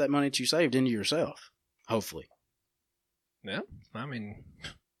 Invest that money that you saved into yourself. Hopefully. Yeah, I mean,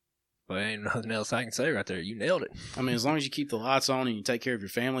 but ain't nothing else I can say right there. You nailed it. I mean, as long as you keep the lights on and you take care of your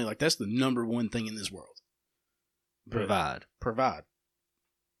family, like that's the number one thing in this world. Provide.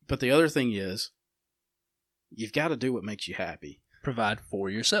 But the other thing is, you've got to do what makes you happy. Provide for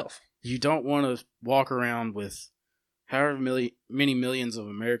yourself. You don't want to walk around with however many millions of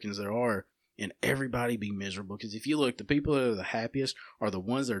Americans there are and everybody be miserable. Because if you look, the people that are the happiest are the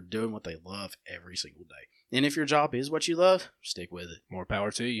ones that are doing what they love every single day. And if your job is what you love, stick with it. More power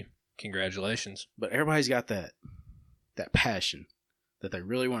to you. Congratulations. But everybody's got that passion that they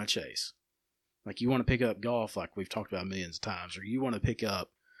really want to chase. Like you want to pick up golf like we've talked about millions of times, or you want to pick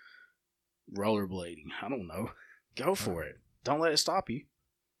up rollerblading. I don't know. Go for it. Don't let it stop you.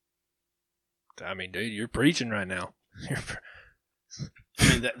 I mean, dude, you're preaching right now. I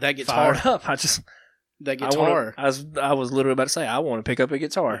mean, that guitar. Fired up. That guitar. I was literally about to say, I want to pick up a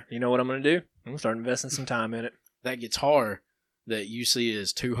guitar. You know what I'm going to do? I'm going to start investing some time in it. That guitar that you see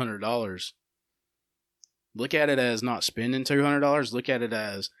is $200. Look at it as not spending $200. Look at it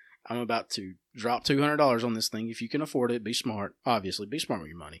as I'm about to drop $200 on this thing. If you can afford it, be smart. Obviously, be smart with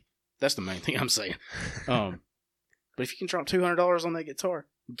your money. That's the main thing I'm saying. But if you can drop $200 on that guitar,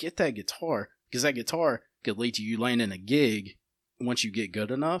 get that guitar. Because that guitar could lead to you landing a gig once you get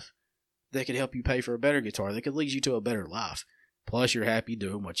good enough that could help you pay for a better guitar. That could lead you to a better life. Plus, you're happy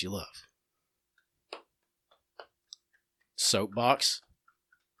doing what you love. Soapbox,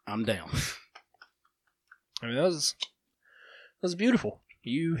 I'm down. I mean, that was beautiful.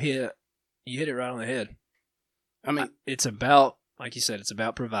 You hit it right on the head. I mean, it's about, like you said, it's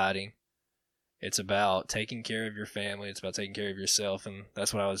about providing. It's about taking care of your family. It's about taking care of yourself. And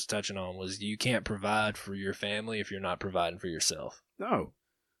that's what I was touching on was you can't provide for your family if you're not providing for yourself. No.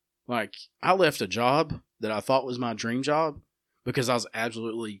 Like, I left a job that I thought was my dream job because I was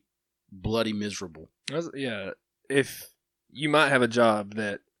absolutely bloody miserable. Yeah. If you might have a job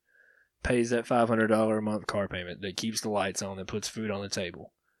that pays that $500 a month car payment, that keeps the lights on, that puts food on the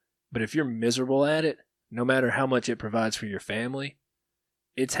table. But if you're miserable at it, no matter how much it provides for your family,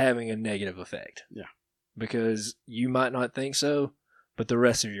 it's having a negative effect. Yeah. Because you might not think so, but the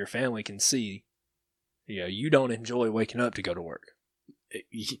rest of your family can see, you don't enjoy waking up to go to work.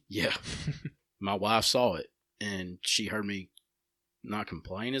 Yeah. My wife saw it, and she heard me not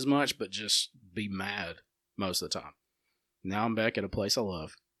complain as much, but just be mad most of the time. Now I'm back at a place I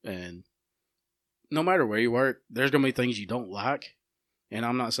love, and no matter where you work, there's going to be things you don't like, and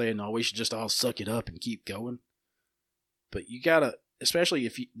I'm not saying, no, we should just all suck it up and keep going. But you got to, especially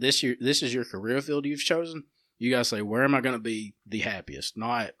if this is your career field you've chosen, you gotta say, where am I gonna be the happiest?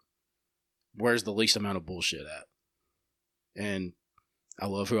 Not where's the least amount of bullshit at. And I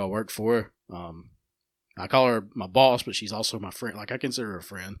love who I work for. I call her my boss, but she's also my friend. Like, I consider her a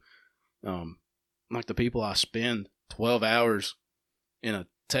friend. Like, the people I spend 12 hours in a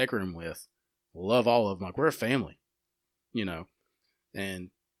tech room with, love all of them. Like, we're a family, you know. And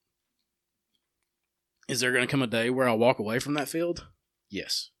is there going to come a day where I'll walk away from that field?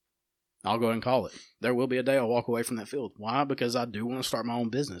 Yes. I'll go ahead and call it. There will be a day I'll walk away from that field. Why? Because I do want to start my own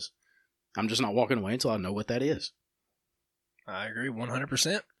business. I'm just not walking away until I know what that is. I agree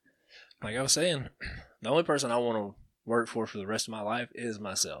 100%. Like I was saying, the only person I want to work for the rest of my life is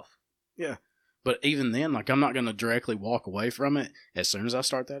myself. Yeah. But even then, like, I'm not going to directly walk away from it as soon as I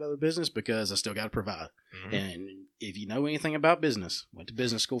start that other business because I still got to provide. Mm-hmm. And if you know anything about business, went to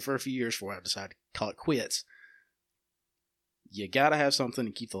business school for a few years before I decided to call it quits. You got to have something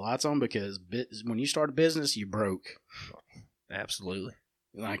to keep the lights on because when you start a business, you broke. Absolutely.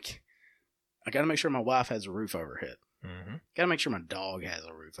 Like, I got to make sure my wife has a roof over her head. Mm-hmm. Got to make sure my dog has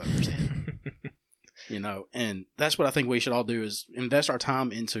a roof over his head. You know, and that's what I think we should all do is invest our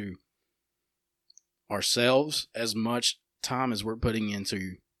time into ourselves as much time as we're putting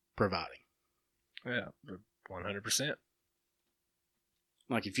into providing. Yeah, 100%.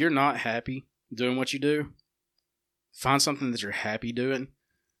 Like, if you're not happy doing what you do, find something that you're happy doing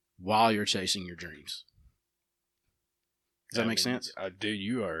while you're chasing your dreams. Does that make sense? Dude,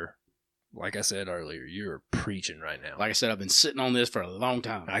 you are, like I said earlier, you are preaching right now. Like I said, I've been sitting on this for a long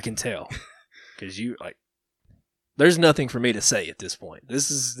time. I can tell. Because there's nothing for me to say at this point. This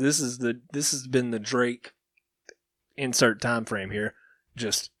has been the Drake insert time frame here,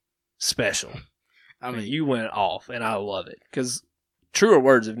 just special. I mean, you went off, and I love it because truer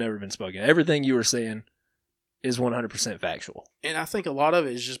words have never been spoken. Everything you were saying is 100% factual. And I think a lot of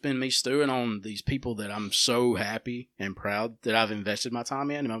it has just been me stewing on these people that I'm so happy and proud that I've invested my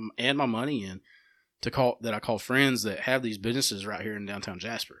time in and my money in that I call friends that have these businesses right here in downtown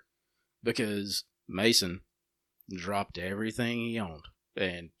Jasper. Because Mason dropped everything he owned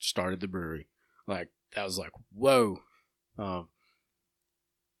and started the brewery. Like, I was like, whoa.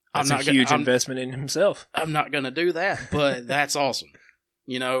 That's a huge investment in himself. I'm not going to do that, but that's awesome.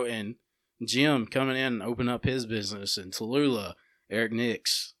 You know, and Jim coming in and opening up his business, and Tallulah, Eric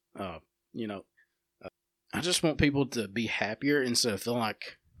Nix, you know, I just want people to be happier instead of feeling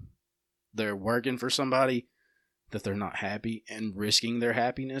like they're working for somebody that they're not happy and risking their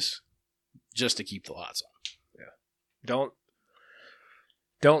happiness just to keep the lights on. Yeah.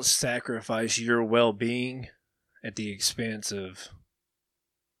 Don't sacrifice your well-being at the expense of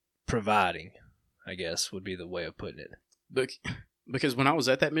providing, I guess, would be the way of putting it. Because when I was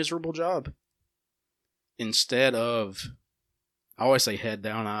at that miserable job, instead of, I always say head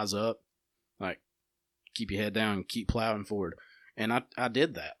down, eyes up, like, keep your head down and keep plowing forward. And I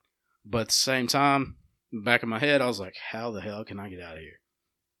did that. But at the same time, back in my head, I was like, how the hell can I get out of here?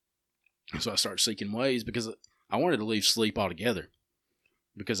 So I started seeking ways because I wanted to leave sleep altogether.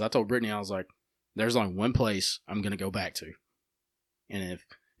 Because I told Brittany, I was like, there's only one place I'm going to go back to. And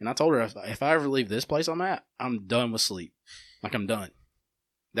I told her, if I ever leave this place I'm at, I'm done with sleep. Like, I'm done.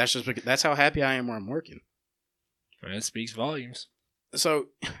 That's how happy I am where I'm working. That speaks volumes. So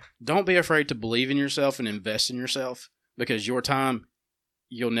don't be afraid to believe in yourself and invest in yourself, because your time,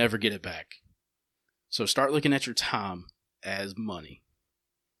 you'll never get it back. So start looking at your time as money.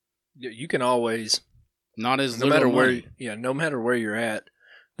 You can always, not as no matter where, no matter where you're at,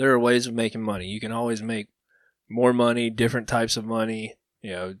 there are ways of making money. You can always make more money, different types of money.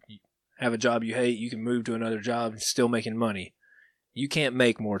 You know, have a job you hate, you can move to another job and still making money. You can't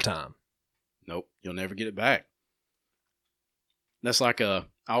make more time. Nope, you'll never get it back. That's like I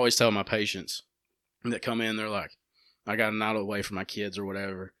always tell my patients that come in, they're like, I got a night away from my kids or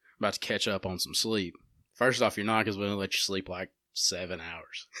whatever, about to catch up on some sleep. First off, you're not, because we're going to let you sleep like 7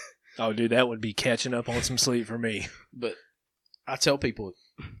 hours. Oh, dude, that would be catching up on some sleep for me. But I tell people,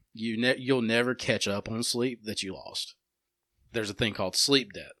 you'll never catch up on sleep that you lost. There's a thing called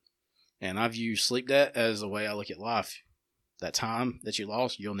sleep debt. And I view sleep debt as the way I look at life. That time that you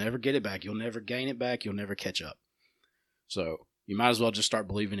lost, you'll never get it back. You'll never gain it back. You'll never catch up. So you might as well just start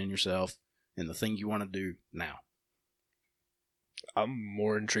believing in yourself and the thing you want to do now. I'm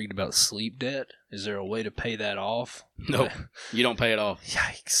more intrigued about sleep debt. Is there a way to pay that off? No, you don't pay it off.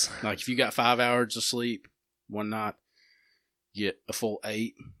 Yikes. Like, if you got 5 hours of sleep one night, you get a full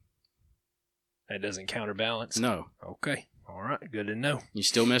 8. That doesn't counterbalance? No. Okay. All right. Good to know. You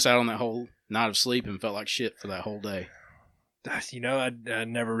still miss out on that whole night of sleep and felt like shit for that whole day. I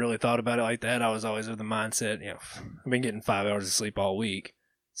never really thought about it like that. I was always of the mindset, I've been getting 5 hours of sleep all week.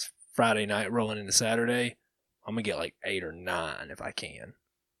 It's Friday night rolling into Saturday. I'm going to get like 8 or 9 if I can.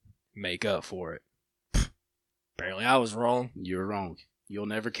 Make up for it. Apparently I was wrong. You're wrong. You'll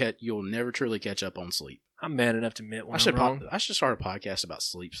never truly catch up on sleep. I'm man enough to admit when I'm wrong. I should start a podcast about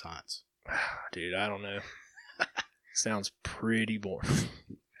sleep science. Dude, I don't know. Sounds pretty boring.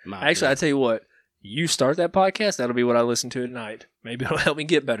 Actually, I tell you what. You start that podcast, that'll be what I listen to at night. Maybe it'll help me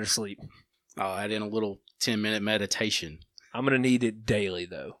get better sleep. I'll add in a little 10-minute meditation. I'm going to need it daily,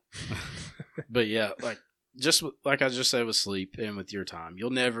 though. But yeah, just like I just said with sleep and with your time, you'll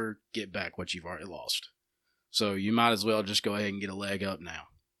never get back what you've already lost. So you might as well just go ahead and get a leg up now.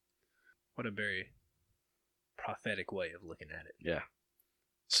 What a very prophetic way of looking at it. Yeah.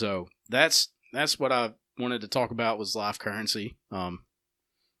 So that's what I wanted to talk about was life currency.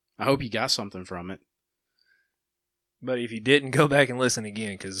 I hope you got something from it. But if you didn't, go back and listen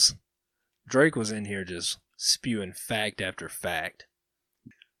again, because Drake was in here just spewing fact after fact.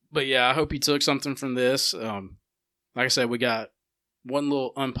 But yeah, I hope you took something from this. Like I said, we got one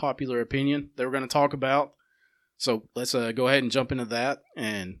little unpopular opinion that we're going to talk about. So let's go ahead and jump into that,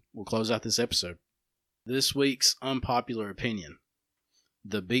 and we'll close out this episode. This week's unpopular opinion.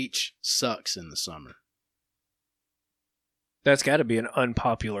 The beach sucks in the summer. That's got to be an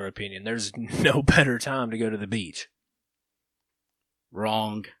unpopular opinion. There's no better time to go to the beach.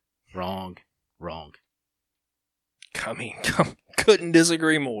 Wrong. I mean, couldn't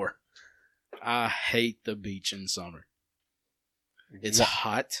disagree more. I hate the beach in summer. It's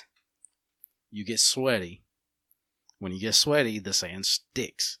hot. You get sweaty. When you get sweaty, the sand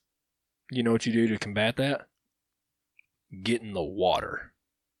sticks. You know what you do to combat that? Get in the water,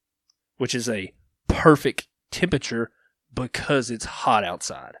 which is a perfect temperature because it's hot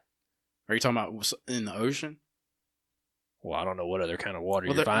outside. Are you talking about in the ocean? Well, I don't know what other kind of water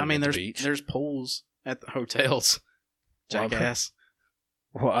you're finding at the beach. There's pools at the hotels. Jackass.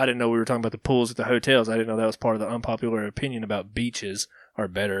 Well, I didn't know we were talking about the pools at the hotels. I didn't know that was part of the unpopular opinion about beaches are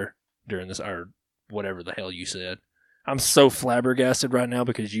better during this, or whatever the hell you said. I'm so flabbergasted right now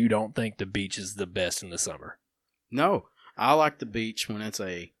because you don't think the beach is the best in the summer. No, I like the beach when it's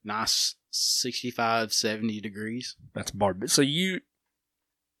a nice 65, 70 degrees. That's barbaric. So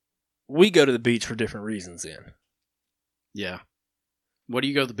we go to the beach for different reasons then. Yeah. What do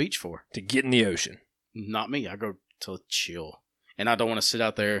you go to the beach for? To get in the ocean. Not me. I go to chill. And I don't want to sit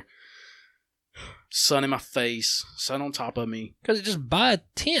out there, sun in my face, sun on top of me. Because you just buy a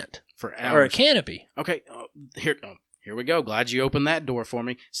tent. For hours. Or a canopy. Okay, here we go. Glad you opened that door for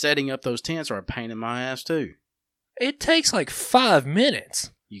me. Setting up those tents are a pain in my ass, too. It takes like 5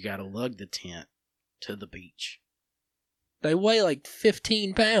 minutes. You got to lug the tent to the beach. They weigh like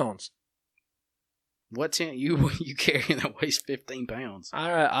 15 pounds. What tent you carrying that weighs 15 pounds?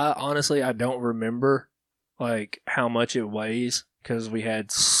 I honestly, I don't remember like how much it weighs because we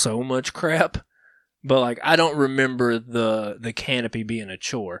had so much crap. But like, I don't remember the canopy being a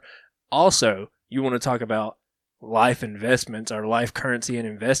chore. Also, you want to talk about life investments or life currency and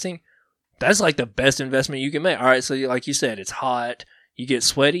investing? That's like the best investment you can make. All right, so like you said, it's hot. You get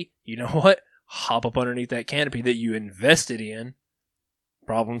sweaty. You know what? Hop up underneath that canopy that you invested in.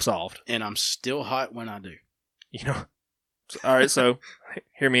 Problem solved. And I'm still hot when I do. All right, so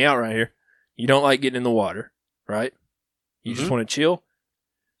hear me out right here. You don't like getting in the water, right? You just want to chill?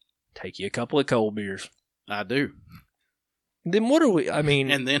 Take you a couple of cold beers. I do. Then what are we,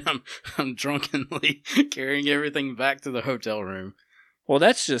 And then I'm drunkenly carrying everything back to the hotel room. Well,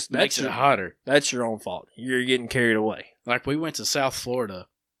 makes it hotter. That's your own fault. You're getting carried away. Like we went to South Florida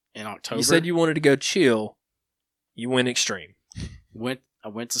in October. You said you wanted to go chill. You went extreme. I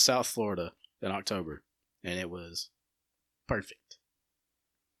went to South Florida in October, and it was perfect.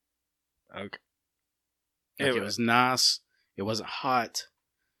 Okay. It was nice. It wasn't hot.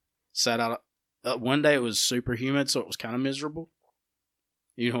 Sat out. One day it was super humid, so it was kind of miserable.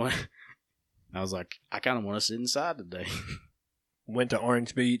 You know what? I was like, I kind of want to sit inside today. Went to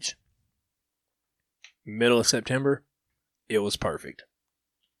Orange Beach. Middle of September. It was perfect.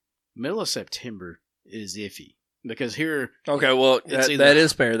 Middle of September is iffy. Because here... Okay, well, that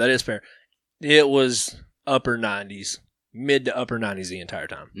is fair. That is fair. It was upper 90s. Mid to upper 90s the entire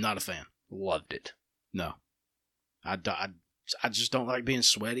time. Not a fan. Loved it. No. I just don't like being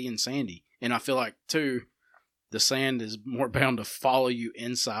sweaty and sandy. And I feel like, too, the sand is more bound to follow you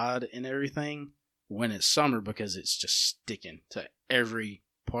inside and everything when it's summer because it's just sticking to every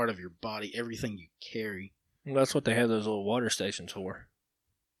part of your body, everything you carry. Well, that's what they have those little water stations for.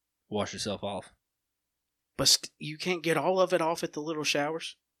 Wash yourself off. But you can't get all of it off at the little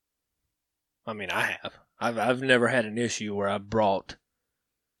showers? I mean, I have. I've never had an issue where I brought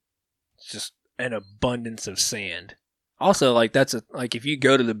just an abundance of sand. Also, like like if you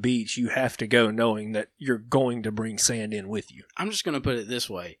go to the beach, you have to go knowing that you're going to bring sand in with you. I'm just going to put it this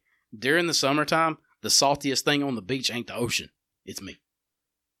way. During the summertime, the saltiest thing on the beach ain't the ocean. It's me.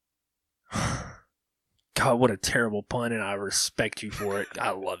 God, what a terrible pun, and I respect you for it.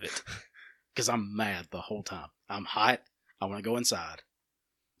 I love it. Because I'm mad the whole time. I'm hot. I want to go inside.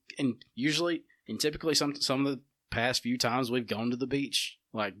 And typically some of the past few times we've gone to the beach,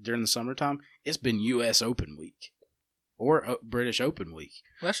 like during the summertime, it's been U.S. Open week or British Open week.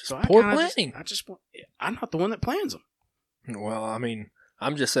 Well, that's just So poor planning. I'm not the one that plans them. Well, I mean,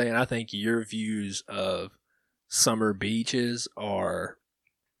 I'm just saying, I think your views of summer beaches are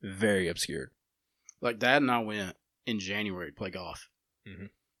very obscured. Like Dad and I went in January to play golf. Mm-hmm.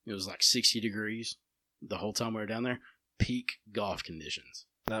 It was like 60 degrees the whole time we were down there. Peak golf conditions.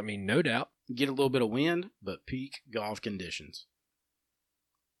 I mean, no doubt. Get a little bit of wind, but peak golf conditions.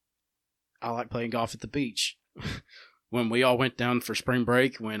 I like playing golf at the beach. When we all went down for spring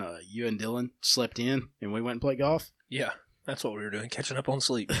break, when you and Dylan slept in and we went and played golf. Yeah, that's what we were doing, catching up on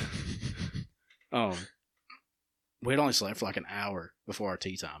sleep. We'd only slept for like an hour before our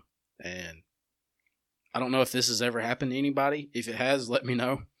tee time. And I don't know if this has ever happened to anybody. If it has, let me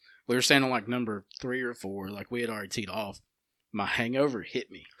know. We were standing on like number 3 or 4, like we had already teed off. My hangover hit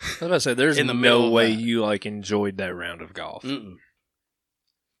me. I was about to say, there's in the no middle way of that. you like enjoyed that round of golf. Mm-mm.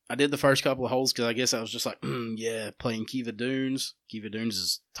 I did the first couple of holes because I guess I was just like, playing Kiva Dunes. Kiva Dunes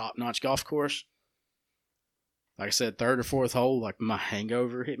is top-notch golf course. Like I said, 3rd or 4th hole, like my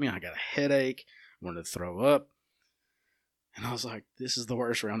hangover hit me. I got a headache. I wanted to throw up. And I was like, this is the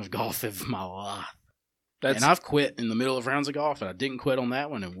worst round of golf of my life. And I've quit in the middle of rounds of golf, and I didn't quit on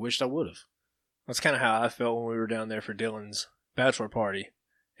that one and wished I would have. That's kind of how I felt when we were down there for Dylan's bachelor party.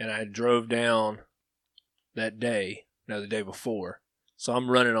 And I drove down that day, the day before. So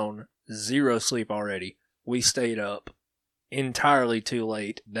I'm running on 0 sleep already. We stayed up entirely too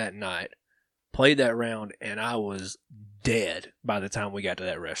late that night, played that round, and I was dead by the time we got to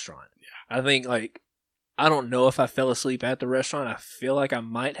that restaurant. Yeah. I think, I don't know if I fell asleep at the restaurant. I feel like I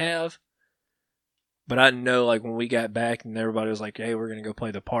might have. But I know, when we got back and everybody was like, hey, we're going to go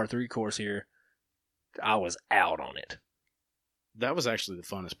play the par 3 course here, I was out on it. That was actually the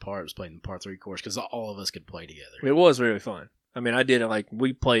funnest part, was playing the par 3 course, because all of us could play together. It was really fun. I mean, I did it,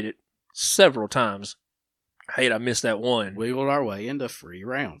 we played it several times. I hate I missed that one. Wiggled our way into free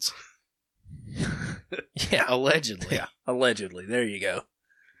rounds. Yeah. Allegedly. Yeah, allegedly. There you go.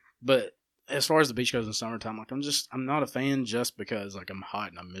 But as far as the beach goes in summertime, I'm not a fan just because, I'm hot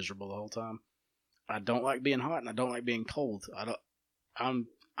and I'm miserable the whole time. I don't like being hot and I don't like being cold. I'm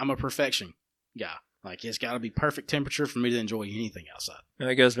a perfection guy. It's got to be perfect temperature for me to enjoy anything outside. And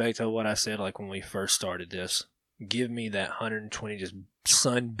it goes back to what I said, when we first started this. Give me that 120 just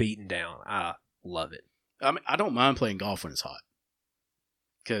sun beating down. I love it. I mean, I don't mind playing golf when it's hot.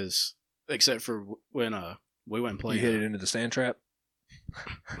 Because, except for when we went and played. You hit it into the sand trap?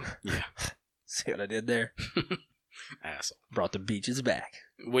 Yeah. See what I did there? Asshole. Brought the beaches back.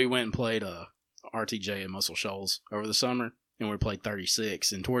 We went and played RTJ at Muscle Shoals over the summer, and we played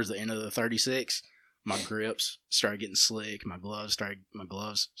 36. And towards the end of the 36, my grips started getting slick. My gloves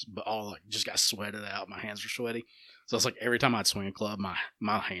but all just got sweated out. My hands were sweaty. So it's every time I'd swing a club,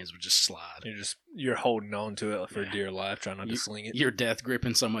 my hands would just slide. You're holding on to it for dear life, trying not to sling it. You're death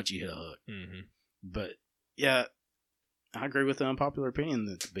gripping so much you hit a hook. Mm-hmm. But yeah, I agree with the unpopular opinion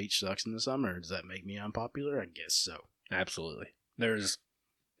that the beach sucks in the summer. Does that make me unpopular? I guess so. Absolutely. There's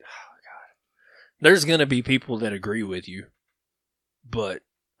going to be people that agree with you, but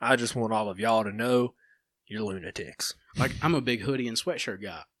I just want all of y'all to know you're lunatics. I'm a big hoodie and sweatshirt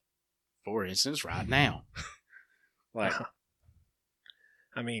guy, for instance, right now.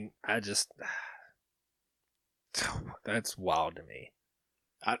 I mean, that's wild to me.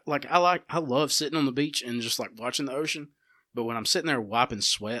 I love sitting on the beach and just watching the ocean, but when I'm sitting there wiping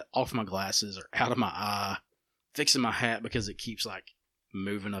sweat off my glasses or out of my eye, fixing my hat because it keeps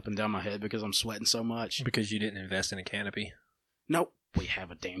moving up and down my head because I'm sweating so much. Because you didn't invest in a canopy? Nope. We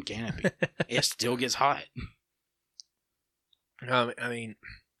have a damn canopy. It still gets hot. I mean,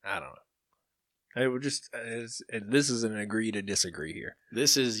 I don't know. This is an agree to disagree here.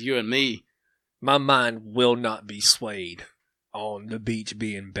 This is you and me. My mind will not be swayed on the beach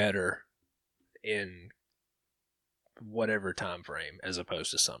being better in whatever time frame as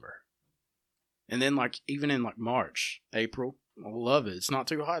opposed to summer. And then even in March, April, I love it. It's not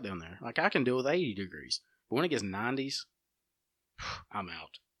too hot down there. I can deal with 80 degrees. But when it gets 90s, I'm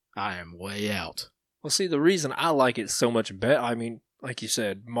out. I am way out. Well, see, the reason I like it so much better, I mean, like you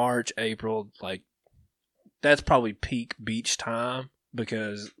said, March, April, like that's probably peak beach time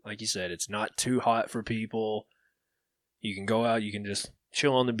because, like you said, it's not too hot for people. You can go out, you can just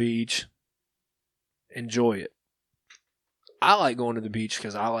chill on the beach, enjoy it. I like going to the beach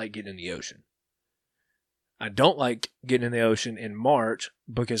because I like getting in the ocean. I don't like getting in the ocean in March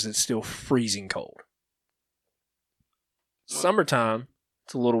because it's still freezing cold. Summertime,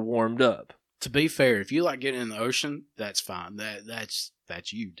 it's a little warmed up. To be fair, if you like getting in the ocean, that's fine. That's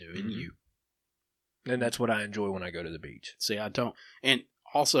you doing you. And that's what I enjoy when I go to the beach. See, I don't. And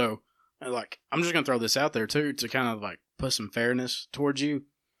also, like, I'm just going to throw this out there, too, to kind of, like, put some fairness towards you.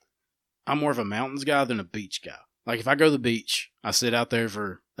 I'm more of a mountains guy than a beach guy. Like, if I go to the beach, I sit out there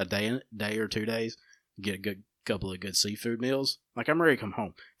for a day or 2 days, get a good couple of good seafood meals. Like, I'm ready to come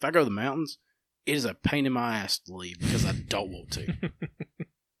home. If I go to the mountains, it is a pain in my ass to leave because I don't want to.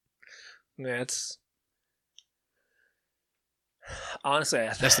 That's... Honestly,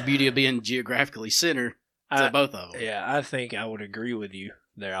 that's the beauty of being geographically centered to both of them. Yeah, I think I would agree with you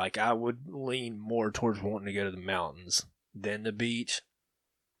there. Like, I would lean more towards wanting to go to the mountains than the beach,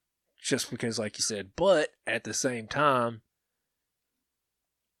 just because, like you said. But at the same time,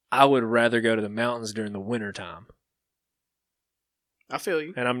 I would rather go to the mountains during the winter time. I feel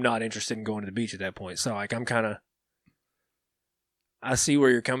you. And I'm not interested in going to the beach at that point. So, like, I see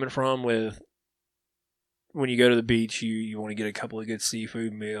where you're coming from with when you go to the beach, you want to get a couple of good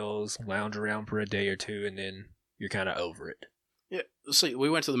seafood meals, lounge around for a day or two, and then you're kind of over it. Yeah, see, we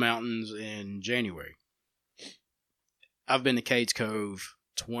went to the mountains in January. I've been to Cades Cove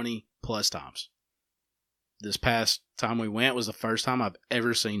 20 plus times. This past time we went was the first time I've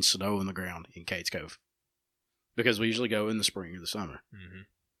ever seen snow on the ground in Cades Cove. Because we usually go in the spring or the summer. Mm-hmm.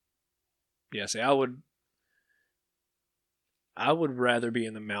 Yeah, see, I would rather be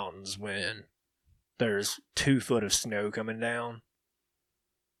in the mountains when there's 2 foot of snow coming down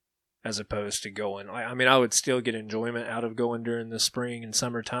as opposed to going. I mean, I would still get enjoyment out of going during the spring and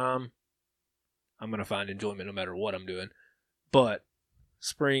summertime. I'm going to find enjoyment no matter what I'm doing. But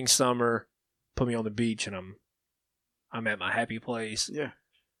spring, summer, put me on the beach and I'm at my happy place. Yeah.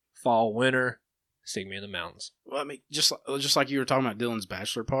 Fall, winter, stick me in the mountains. Well, I mean, just like you were talking about Dylan's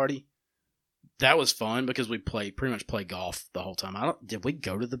bachelor party, that was fun because we pretty much played golf the whole time. Did we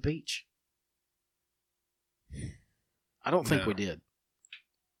go to the beach? I don't think we did.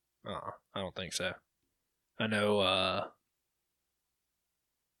 I don't think so. I know,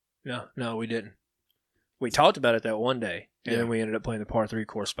 no, we didn't. We talked about it that one day, and then we ended up playing the par 3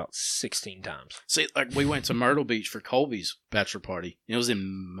 course about 16 times. See, like, we went to Myrtle Beach for Colby's bachelor party. It was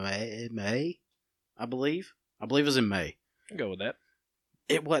in May, I believe. I believe it was in May. I'll go with that.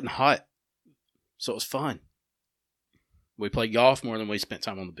 It wasn't hot, so it was fun. We played golf more than we spent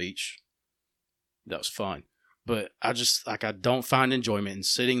time on the beach. That was fun. But I don't find enjoyment in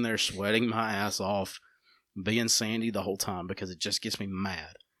sitting there sweating my ass off, being sandy the whole time because it just gets me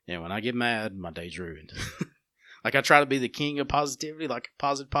mad. And when I get mad, my day's ruined. Like, I try to be the king of positivity, like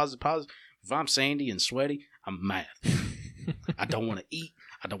positive. If I'm sandy and sweaty, I'm mad. I don't want to eat.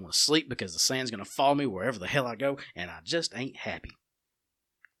 I don't want to sleep because the sand's going to follow me wherever the hell I go, and I just ain't happy.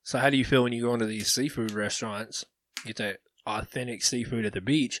 So how do you feel when you go into these seafood restaurants, get that authentic seafood at the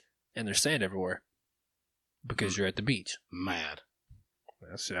beach, and there's sand everywhere? Because you're at the beach. Mad.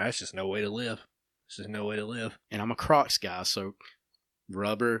 That's just no way to live. It's just no way to live. And I'm a Crocs guy, so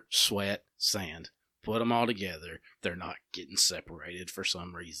rubber, sweat, sand. Put them all together. They're not getting separated for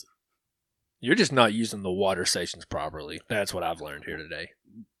some reason. You're just not using the water stations properly. That's what I've learned here today.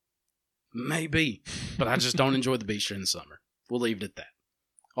 Maybe. But I just don't enjoy the beach during the summer. We'll leave it at that.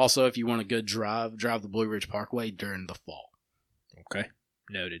 Also, if you want a good drive the Blue Ridge Parkway during the fall. Okay.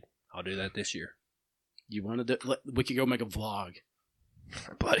 Noted. I'll do that this year. You want to do? We could go make a vlog.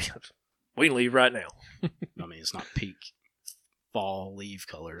 Buddy, we can leave right now. I mean, it's not peak fall leaf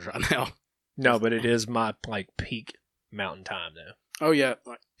colors right now. No, but it is my peak mountain time though. Oh yeah,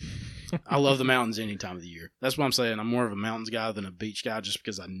 I love the mountains any time of the year. That's what I'm saying. I'm more of a mountains guy than a beach guy, just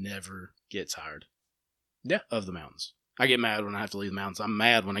because I never get tired. Yeah, of the mountains. I get mad when I have to leave the mountains. I'm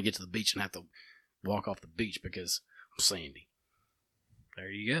mad when I get to the beach and have to walk off the beach because I'm sandy. There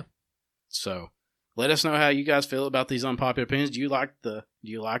you go. So, let us know how you guys feel about these unpopular opinions. Do you like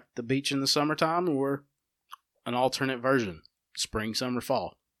the beach in the summertime or an alternate version? Spring, summer,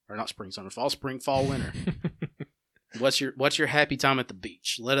 fall. Or not spring, summer, fall, spring, fall, winter. What's your happy time at the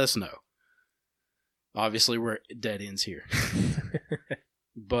beach? Let us know. Obviously, we're at dead ends here.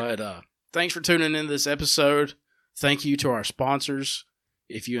 But thanks for tuning in to this episode. Thank you to our sponsors.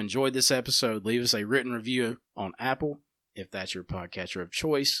 If you enjoyed this episode, leave us a written review on Apple, if that's your podcatcher of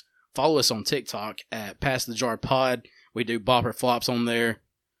choice. Follow us on TikTok at Pass the Jar Pod. We do bopper flops on there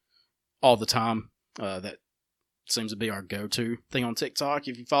all the time. That seems to be our go-to thing on TikTok.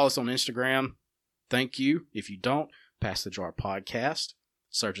 If you follow us on Instagram, thank you. If you don't, Pass the Jar Podcast.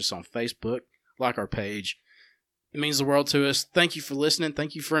 Search us on Facebook. Like our page. It means the world to us. Thank you for listening.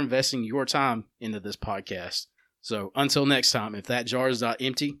 Thank you for investing your time into this podcast. So until next time, if that jar is not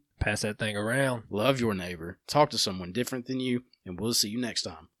empty, pass that thing around. Love your neighbor. Talk to someone different than you. And we'll see you next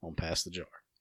time on Pass the Jar.